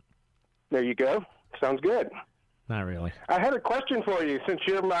sandwich. There you go. Sounds good. Not really. I had a question for you, since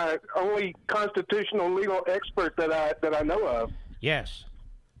you're my only constitutional legal expert that I know of. Yes.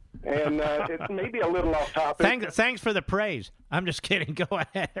 And it may be a little off topic. Thanks for the praise. I'm just kidding. Go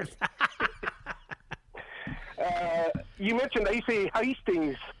ahead. You mentioned A.C.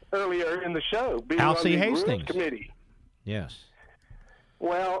 Hastings earlier in the show. Being Alcee on the Hastings. Rules Committee. Yes.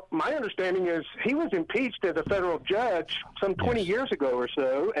 Well, my understanding is he was impeached as a federal judge some 20 years ago or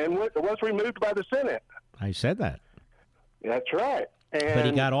so, and was removed by the Senate. I said that. That's right. And but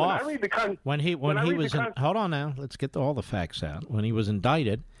he got when off I read the when he was hold on now. Let's get all the facts out. When he was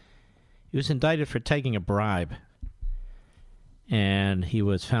indicted, for taking a bribe, and he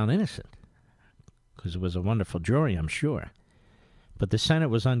was found innocent because it was a wonderful jury, I'm sure. But the Senate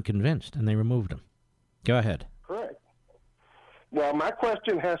was unconvinced, and they removed him. Go ahead. Correct. Well, my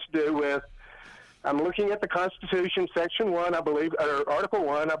question has to do with, I'm looking at the Constitution, Section 1, I believe, or Article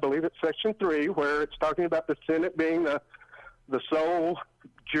 1, I believe it's Section 3, where it's talking about the Senate being the sole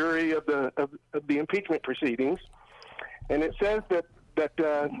jury of the impeachment proceedings. And it says that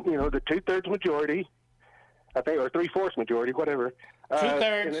the 2/3 majority, I think, or 3/4 majority, whatever.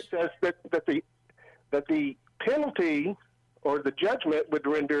 2/3. And it says that the penalty or the judgment would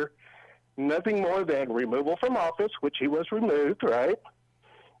render nothing more than removal from office, which he was removed, right?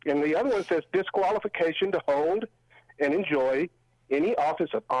 And the other one says disqualification to hold and enjoy any office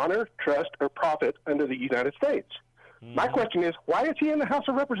of honor, trust, or profit under the United States. Mm-hmm. My question is, why is he in the House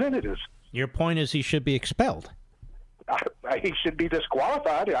of Representatives? Your point is he should be expelled. He should be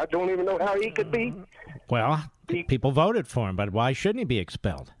disqualified. I don't even know how he could be. Well, people voted for him, but why shouldn't he be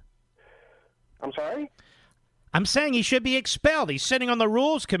expelled? I'm sorry? I'm saying he should be expelled. He's sitting on the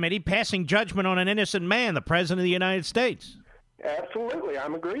Rules Committee passing judgment on an innocent man, the President of the United States. Absolutely.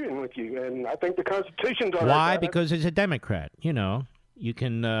 I'm agreeing with you, and I think the Constitution's on Why? Because he's a Democrat. You know, you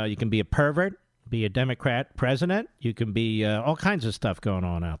can be a pervert, be a Democrat president. You can be all kinds of stuff going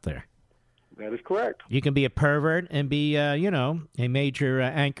on out there. That is correct. You can be a pervert and be, a major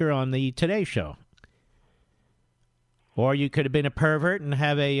anchor on the Today Show. Or you could have been a pervert and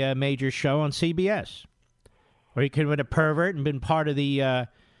have a major show on CBS. Or you could have been a pervert and been part of the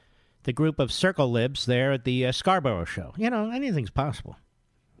group of circle libs there at the Scarborough show. You know, anything's possible.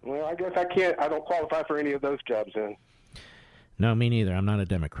 Well, I guess I don't qualify for any of those jobs then. No, me neither. I'm not a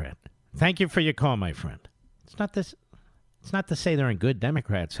Democrat. Thank you for your call, my friend. It's not to say there aren't good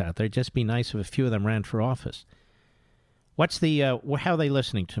Democrats out there. Just be nice if a few of them ran for office. What's the how are they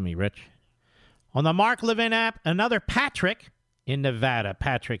listening to me, Rich? On the Mark Levin app, another Patrick in Nevada.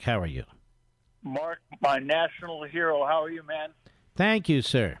 Patrick, how are you? Mark, my national hero. How are you, man? Thank you,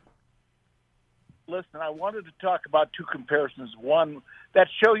 sir. listen, I wanted to talk about two comparisons. One, that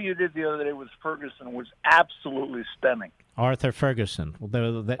show you did the other day with Ferguson was absolutely stunning. Arthur Ferguson,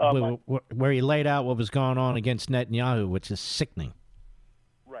 where he laid out what was going on against Netanyahu, which is sickening.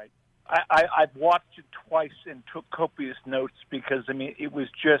 Right. I've watched it twice and took copious notes because, I mean, it was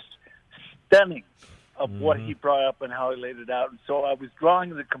just stunning of what he brought up and how he laid it out. And so I was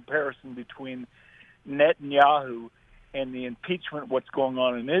drawing the comparison between Netanyahu and the impeachment, what's going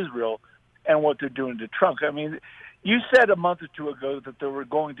on in Israel, and what they're doing to Trump. I mean, you said a month or two ago that there were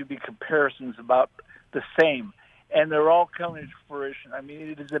going to be comparisons about the same, and they're all coming to fruition. I mean,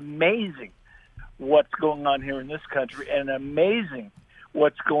 it is amazing what's going on here in this country and amazing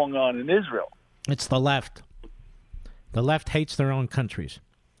what's going on in Israel. It's the left. The left hates their own countries.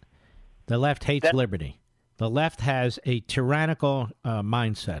 The left hates liberty. The left has a tyrannical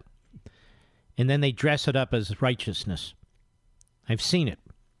mindset, and then they dress it up as righteousness. I've seen it.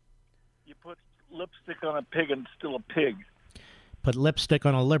 You put lipstick on a pig and it's still a pig. Put lipstick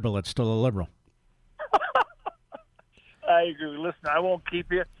on a liberal, it's still a liberal. I agree. Listen, I won't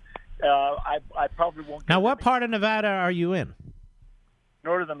keep you. I probably won't. Now, what part of Nevada are you in?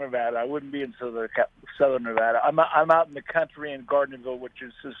 Northern Nevada. I wouldn't be in southern Nevada. I'm out in the country in Gardnerville, which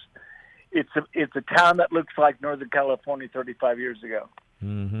is just it's a town that looks like Northern California 35 years ago.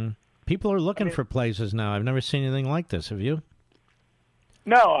 Mm-hmm. People are looking for places now. I've never seen anything like this. Have you?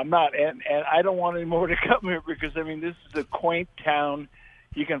 No, I'm not, and I don't want any more to come here because I mean this is a quaint town.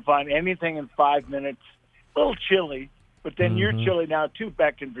 You can find anything in 5 minutes. A little chilly, but then you're chilly now too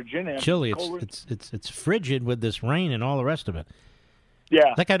back in Virginia. Chilly. It's frigid with this rain and all the rest of it.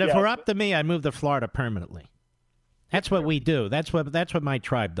 Yeah. Like if it were up to me, I'd move to Florida permanently. That's what we do. That's what my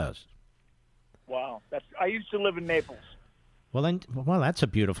tribe does. Wow. I used to live in Naples. Well, that's a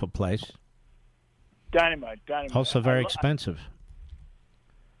beautiful place. Dynamite. Also very expensive.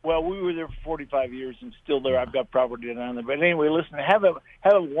 Well, we were there for 45 years and still there. I've got property down there. But anyway, listen, have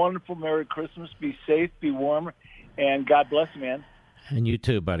a wonderful Merry Christmas. Be safe, be warm, and God bless you, man. And you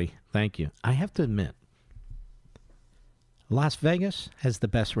too, buddy. Thank you. I have to admit, Las Vegas has the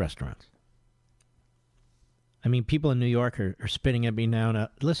best restaurants. I mean, people in New York are spitting at me now.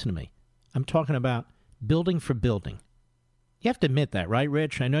 Listen to me. I'm talking about building for building. You have to admit that, right,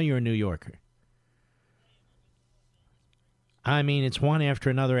 Rich? I know you're a New Yorker. I mean, it's one after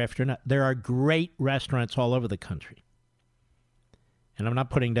another. There are great restaurants all over the country. And I'm not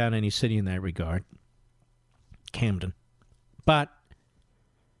putting down any city in that regard. Camden. But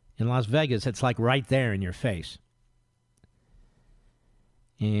in Las Vegas, it's like right there in your face.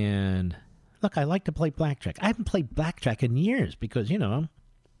 And look, I like to play blackjack. I haven't played blackjack in years because,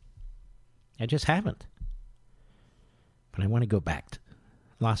 I just haven't. But I want to go back to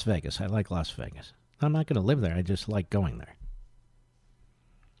Las Vegas. I like Las Vegas. I'm not going to live there. I just like going there.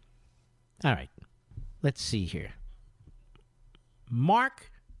 All right. Let's see here.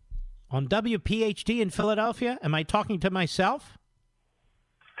 Mark on WPHT in Philadelphia. Am I talking to myself?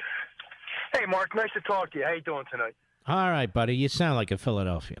 Hey, Mark. Nice to talk to you. How you doing tonight? All right, buddy. You sound like a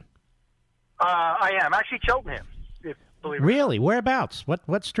Philadelphian. I am. Actually, Cheltenham. Believe it. Really? Whereabouts?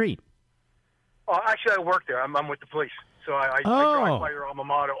 What street? Actually, I work there. I'm with the police. So I drive by your alma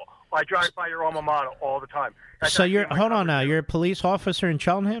mater. I drive by your alma mater all the time. So hold on now. You're a police officer in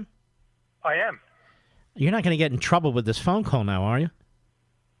Cheltenham? I am. You're not going to get in trouble with this phone call now, are you?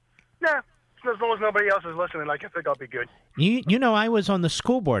 Nah. As long as nobody else is listening, I think I'll be good. You know, I was on the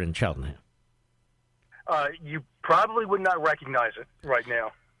school board in Cheltenham. You probably would not recognize it right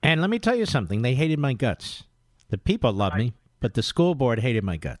now. And let me tell you something. They hated my guts. The people love me, but the school board hated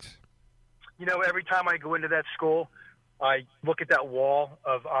my guts. Every time I go into that school, I look at that wall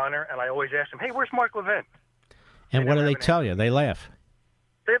of honor, and I always ask them, hey, where's Mark Levin? And what do they tell you? They laugh.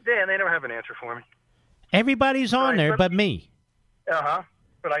 They never have an answer for me. Everybody's on there but me. Uh-huh.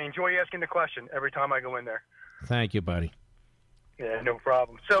 But I enjoy asking the question every time I go in there. Thank you, buddy. Yeah, no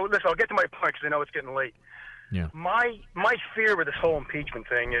problem. So, listen, I'll get to my point because I know it's getting late. Yeah. My fear with this whole impeachment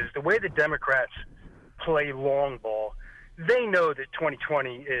thing is the way the Democrats play long ball. They know that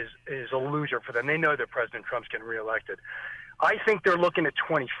 2020 is a loser for them. They know that President Trump's getting reelected. I think they're looking at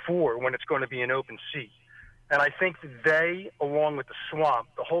 24 when it's going to be an open seat. And I think that they, along with the swamp,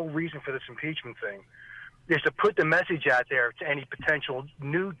 the whole reason for this impeachment thing is to put the message out there to any potential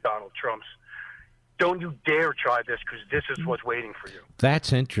new Donald Trumps. Don't you dare try this because this is what's waiting for you.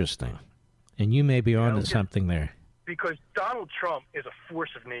 That's interesting. And you may be onto something there. Because Donald Trump is a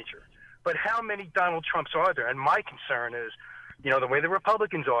force of nature. But how many Donald Trumps are there? And my concern is, the way the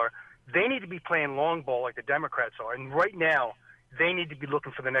Republicans are, they need to be playing long ball like the Democrats are. And right now, they need to be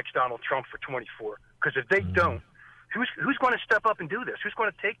looking for the next Donald Trump for 24. Because if they don't, who's going to step up and do this? Who's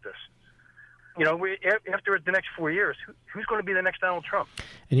going to take this? After the next 4 years, who's going to be the next Donald Trump?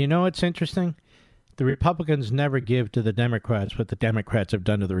 And you know what's interesting? The Republicans never give to the Democrats what the Democrats have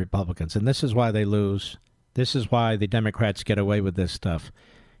done to the Republicans. And this is why they lose. This is why the Democrats get away with this stuff.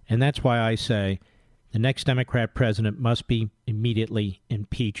 And that's why I say the next Democrat president must be immediately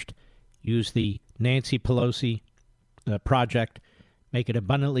impeached. Use the Nancy Pelosi project. Make it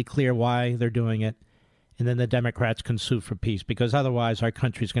abundantly clear why they're doing it. And then the Democrats can sue for peace, because otherwise our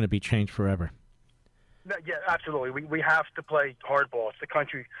country's going to be changed forever. Yeah, absolutely. We have to play hardball. It's the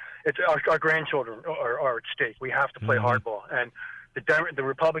country. It's our grandchildren are at stake. We have to play hardball. And the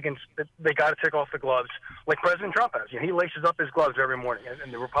Republicans, they got to take off the gloves, like President Trump has. He laces up his gloves every morning,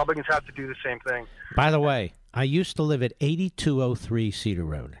 and the Republicans have to do the same thing. By the way, I used to live at 8203 Cedar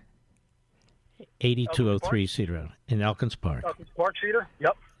Road. 8203 Cedar Road in Elkins Park. Elkins Park, Cedar?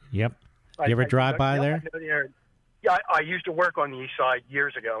 Yep. Yep. You ever drive by there? Yeah, I used to work on the east side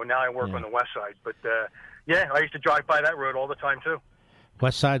years ago, and now I work on the west side. But, I used to drive by that road all the time, too.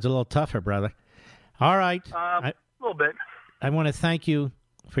 West side's a little tougher, brother. All right. A little bit. I want to thank you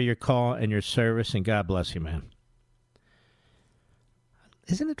for your call and your service, and God bless you, man.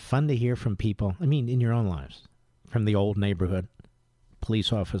 Isn't it fun to hear from people, in your own lives, from the old neighborhood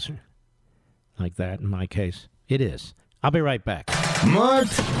police officer like that, in my case? It is. I'll be right back. Mark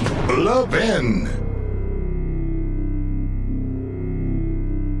Levin.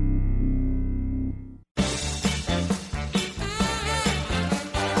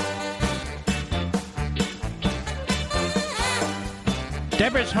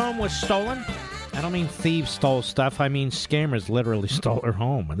 Deborah's home was stolen. I don't mean thieves stole stuff. I mean scammers literally stole her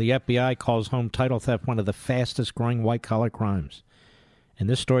home. The FBI calls home title theft one of the fastest growing white-collar crimes. And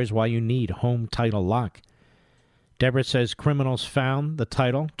this story is why you need Home Title Lock. Deborah says criminals found the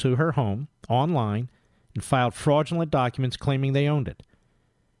title to her home online and filed fraudulent documents claiming they owned it.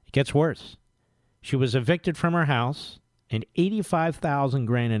 It gets worse. She was evicted from her house and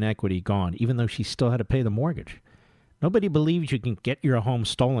 $85,000 in equity gone, even though she still had to pay the mortgage. Nobody believes you can get your home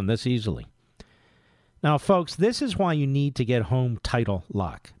stolen this easily. Now, folks, this is why you need to get Home Title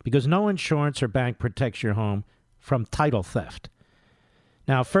Lock, because no insurance or bank protects your home from title theft.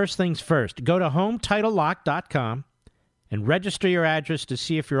 Now, first things first, go to HomeTitleLock.com and register your address to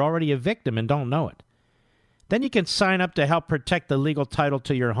see if you're already a victim and don't know it. Then you can sign up to help protect the legal title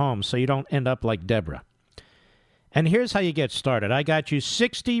to your home so you don't end up like Deborah. And here's how you get started. I got you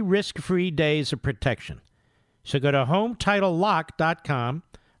 60 risk-free days of protection. So go to HomeTitleLock.com,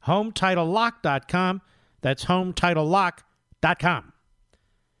 HomeTitleLock.com. That's HomeTitleLock.com.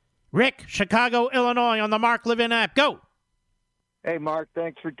 Rick, Chicago, Illinois, on the Mark Levin app. Go! Hey, Mark,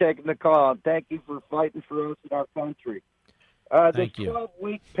 thanks for taking the call. Thank you for fighting for us in our country. Thank you.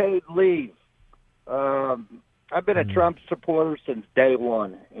 12-week paid leave. I've been a Trump supporter since day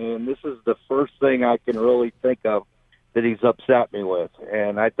one, and this is the first thing I can really think of that he's upset me with.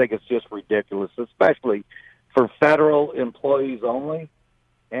 And I think it's just ridiculous, especially for federal employees only.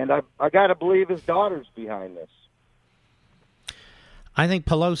 And I got to believe his daughter's behind this. I think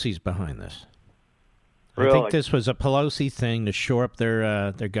Pelosi's behind this. Really? I think this was a Pelosi thing to shore up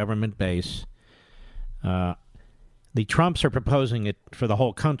their government base. The Trumps are proposing it for the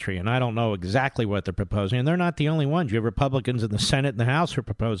whole country, and I don't know exactly what they're proposing. And they're not the only ones. You have Republicans in the Senate and the House who are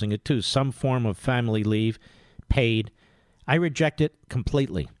proposing it, too. Some form of family leave, paid. I reject it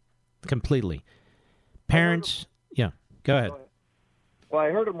completely. Completely. Parents, go ahead. Well, I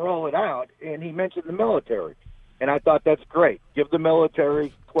heard him roll it out, and he mentioned the military. And I thought that's great. Give the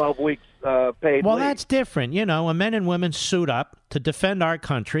military 12 weeks paid Well, leave. that's different. Men and women suit up to defend our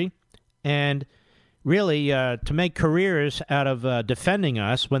country and really to make careers out of defending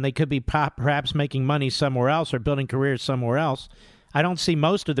us when they could be perhaps making money somewhere else or building careers somewhere else. I don't see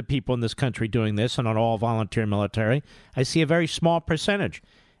most of the people in this country doing this in an all-volunteer military. I see a very small percentage,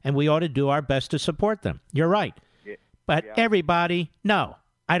 and we ought to do our best to support them. You're right. But everybody, no,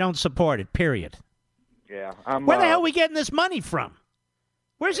 I don't support it, period. Yeah, Where the hell are we getting this money from?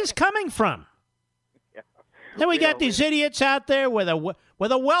 Where's this coming from? Then we got these idiots out there with a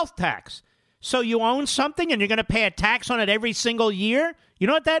wealth tax. So you own something and you're going to pay a tax on it every single year? You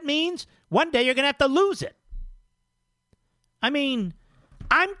know what that means? One day you're going to have to lose it.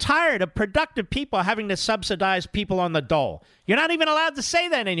 I'm tired of productive people having to subsidize people on the dole. You're not even allowed to say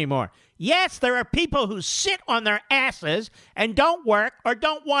that anymore. Yes, there are people who sit on their asses and don't work or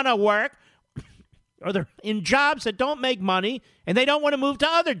don't want to work, or they're in jobs that don't make money and they don't want to move to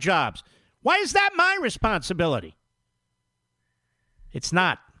other jobs. Why is that my responsibility? It's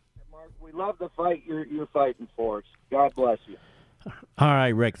not. Mark, we love the fight you're fighting for us. God bless you. All right,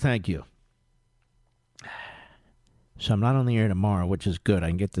 Rick, thank you. So I'm not on the air tomorrow, which is good. I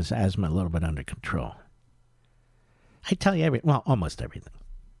can get this asthma a little bit under control. I tell you almost everything.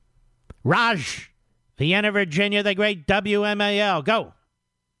 Raj, Vienna, Virginia, the great WMAL. Go.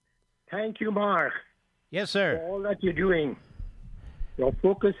 Thank you, Mark. Yes, sir. For all that you're doing. Your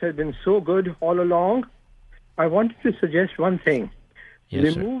focus has been so good all along. I wanted to suggest one thing.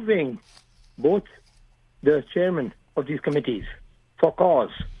 Yes, removing both the chairman of these committees for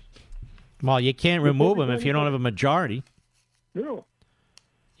cause. Well, you can't remove them if you don't have a majority. No.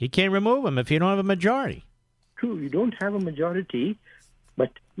 You can't remove them if you don't have a majority. True, you don't have a majority,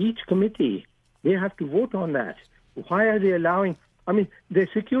 but each committee, they have to vote on that. Why are they allowing... I mean, the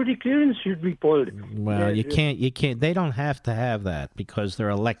security clearance should be pulled. Well, you can't. They don't have to have that because they're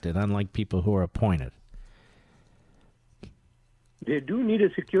elected, unlike people who are appointed. They do need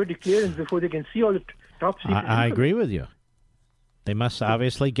a security clearance before they can see all the top secret. I agree with you. They must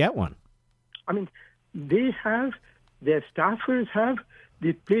obviously get one. I mean, they have, their staffers have,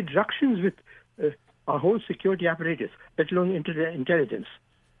 they played ructions with our whole security apparatus, let alone intelligence.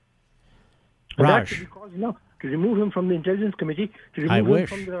 And that should be cause enough to remove him from the Intelligence Committee, to remove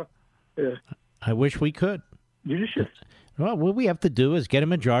him from the... I wish we could. Judicious. Well, what we have to do is get a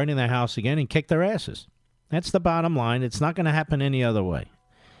majority in the House again and kick their asses. That's the bottom line. It's not going to happen any other way.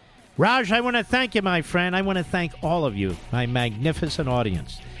 Raj, I want to thank you, my friend. I want to thank all of you, my magnificent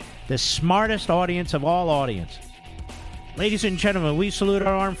audience, the smartest audience of all audience. Ladies and gentlemen, we salute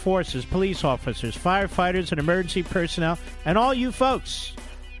our armed forces, police officers, firefighters, and emergency personnel, and all you folks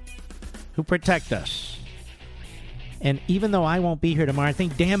who protect us. And even though I won't be here tomorrow, I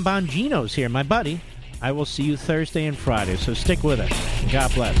think Dan Bongino's here, my buddy. I will see you Thursday and Friday, so stick with us.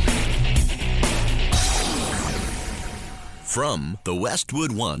 God bless. From the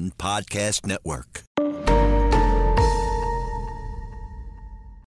Westwood One Podcast Network.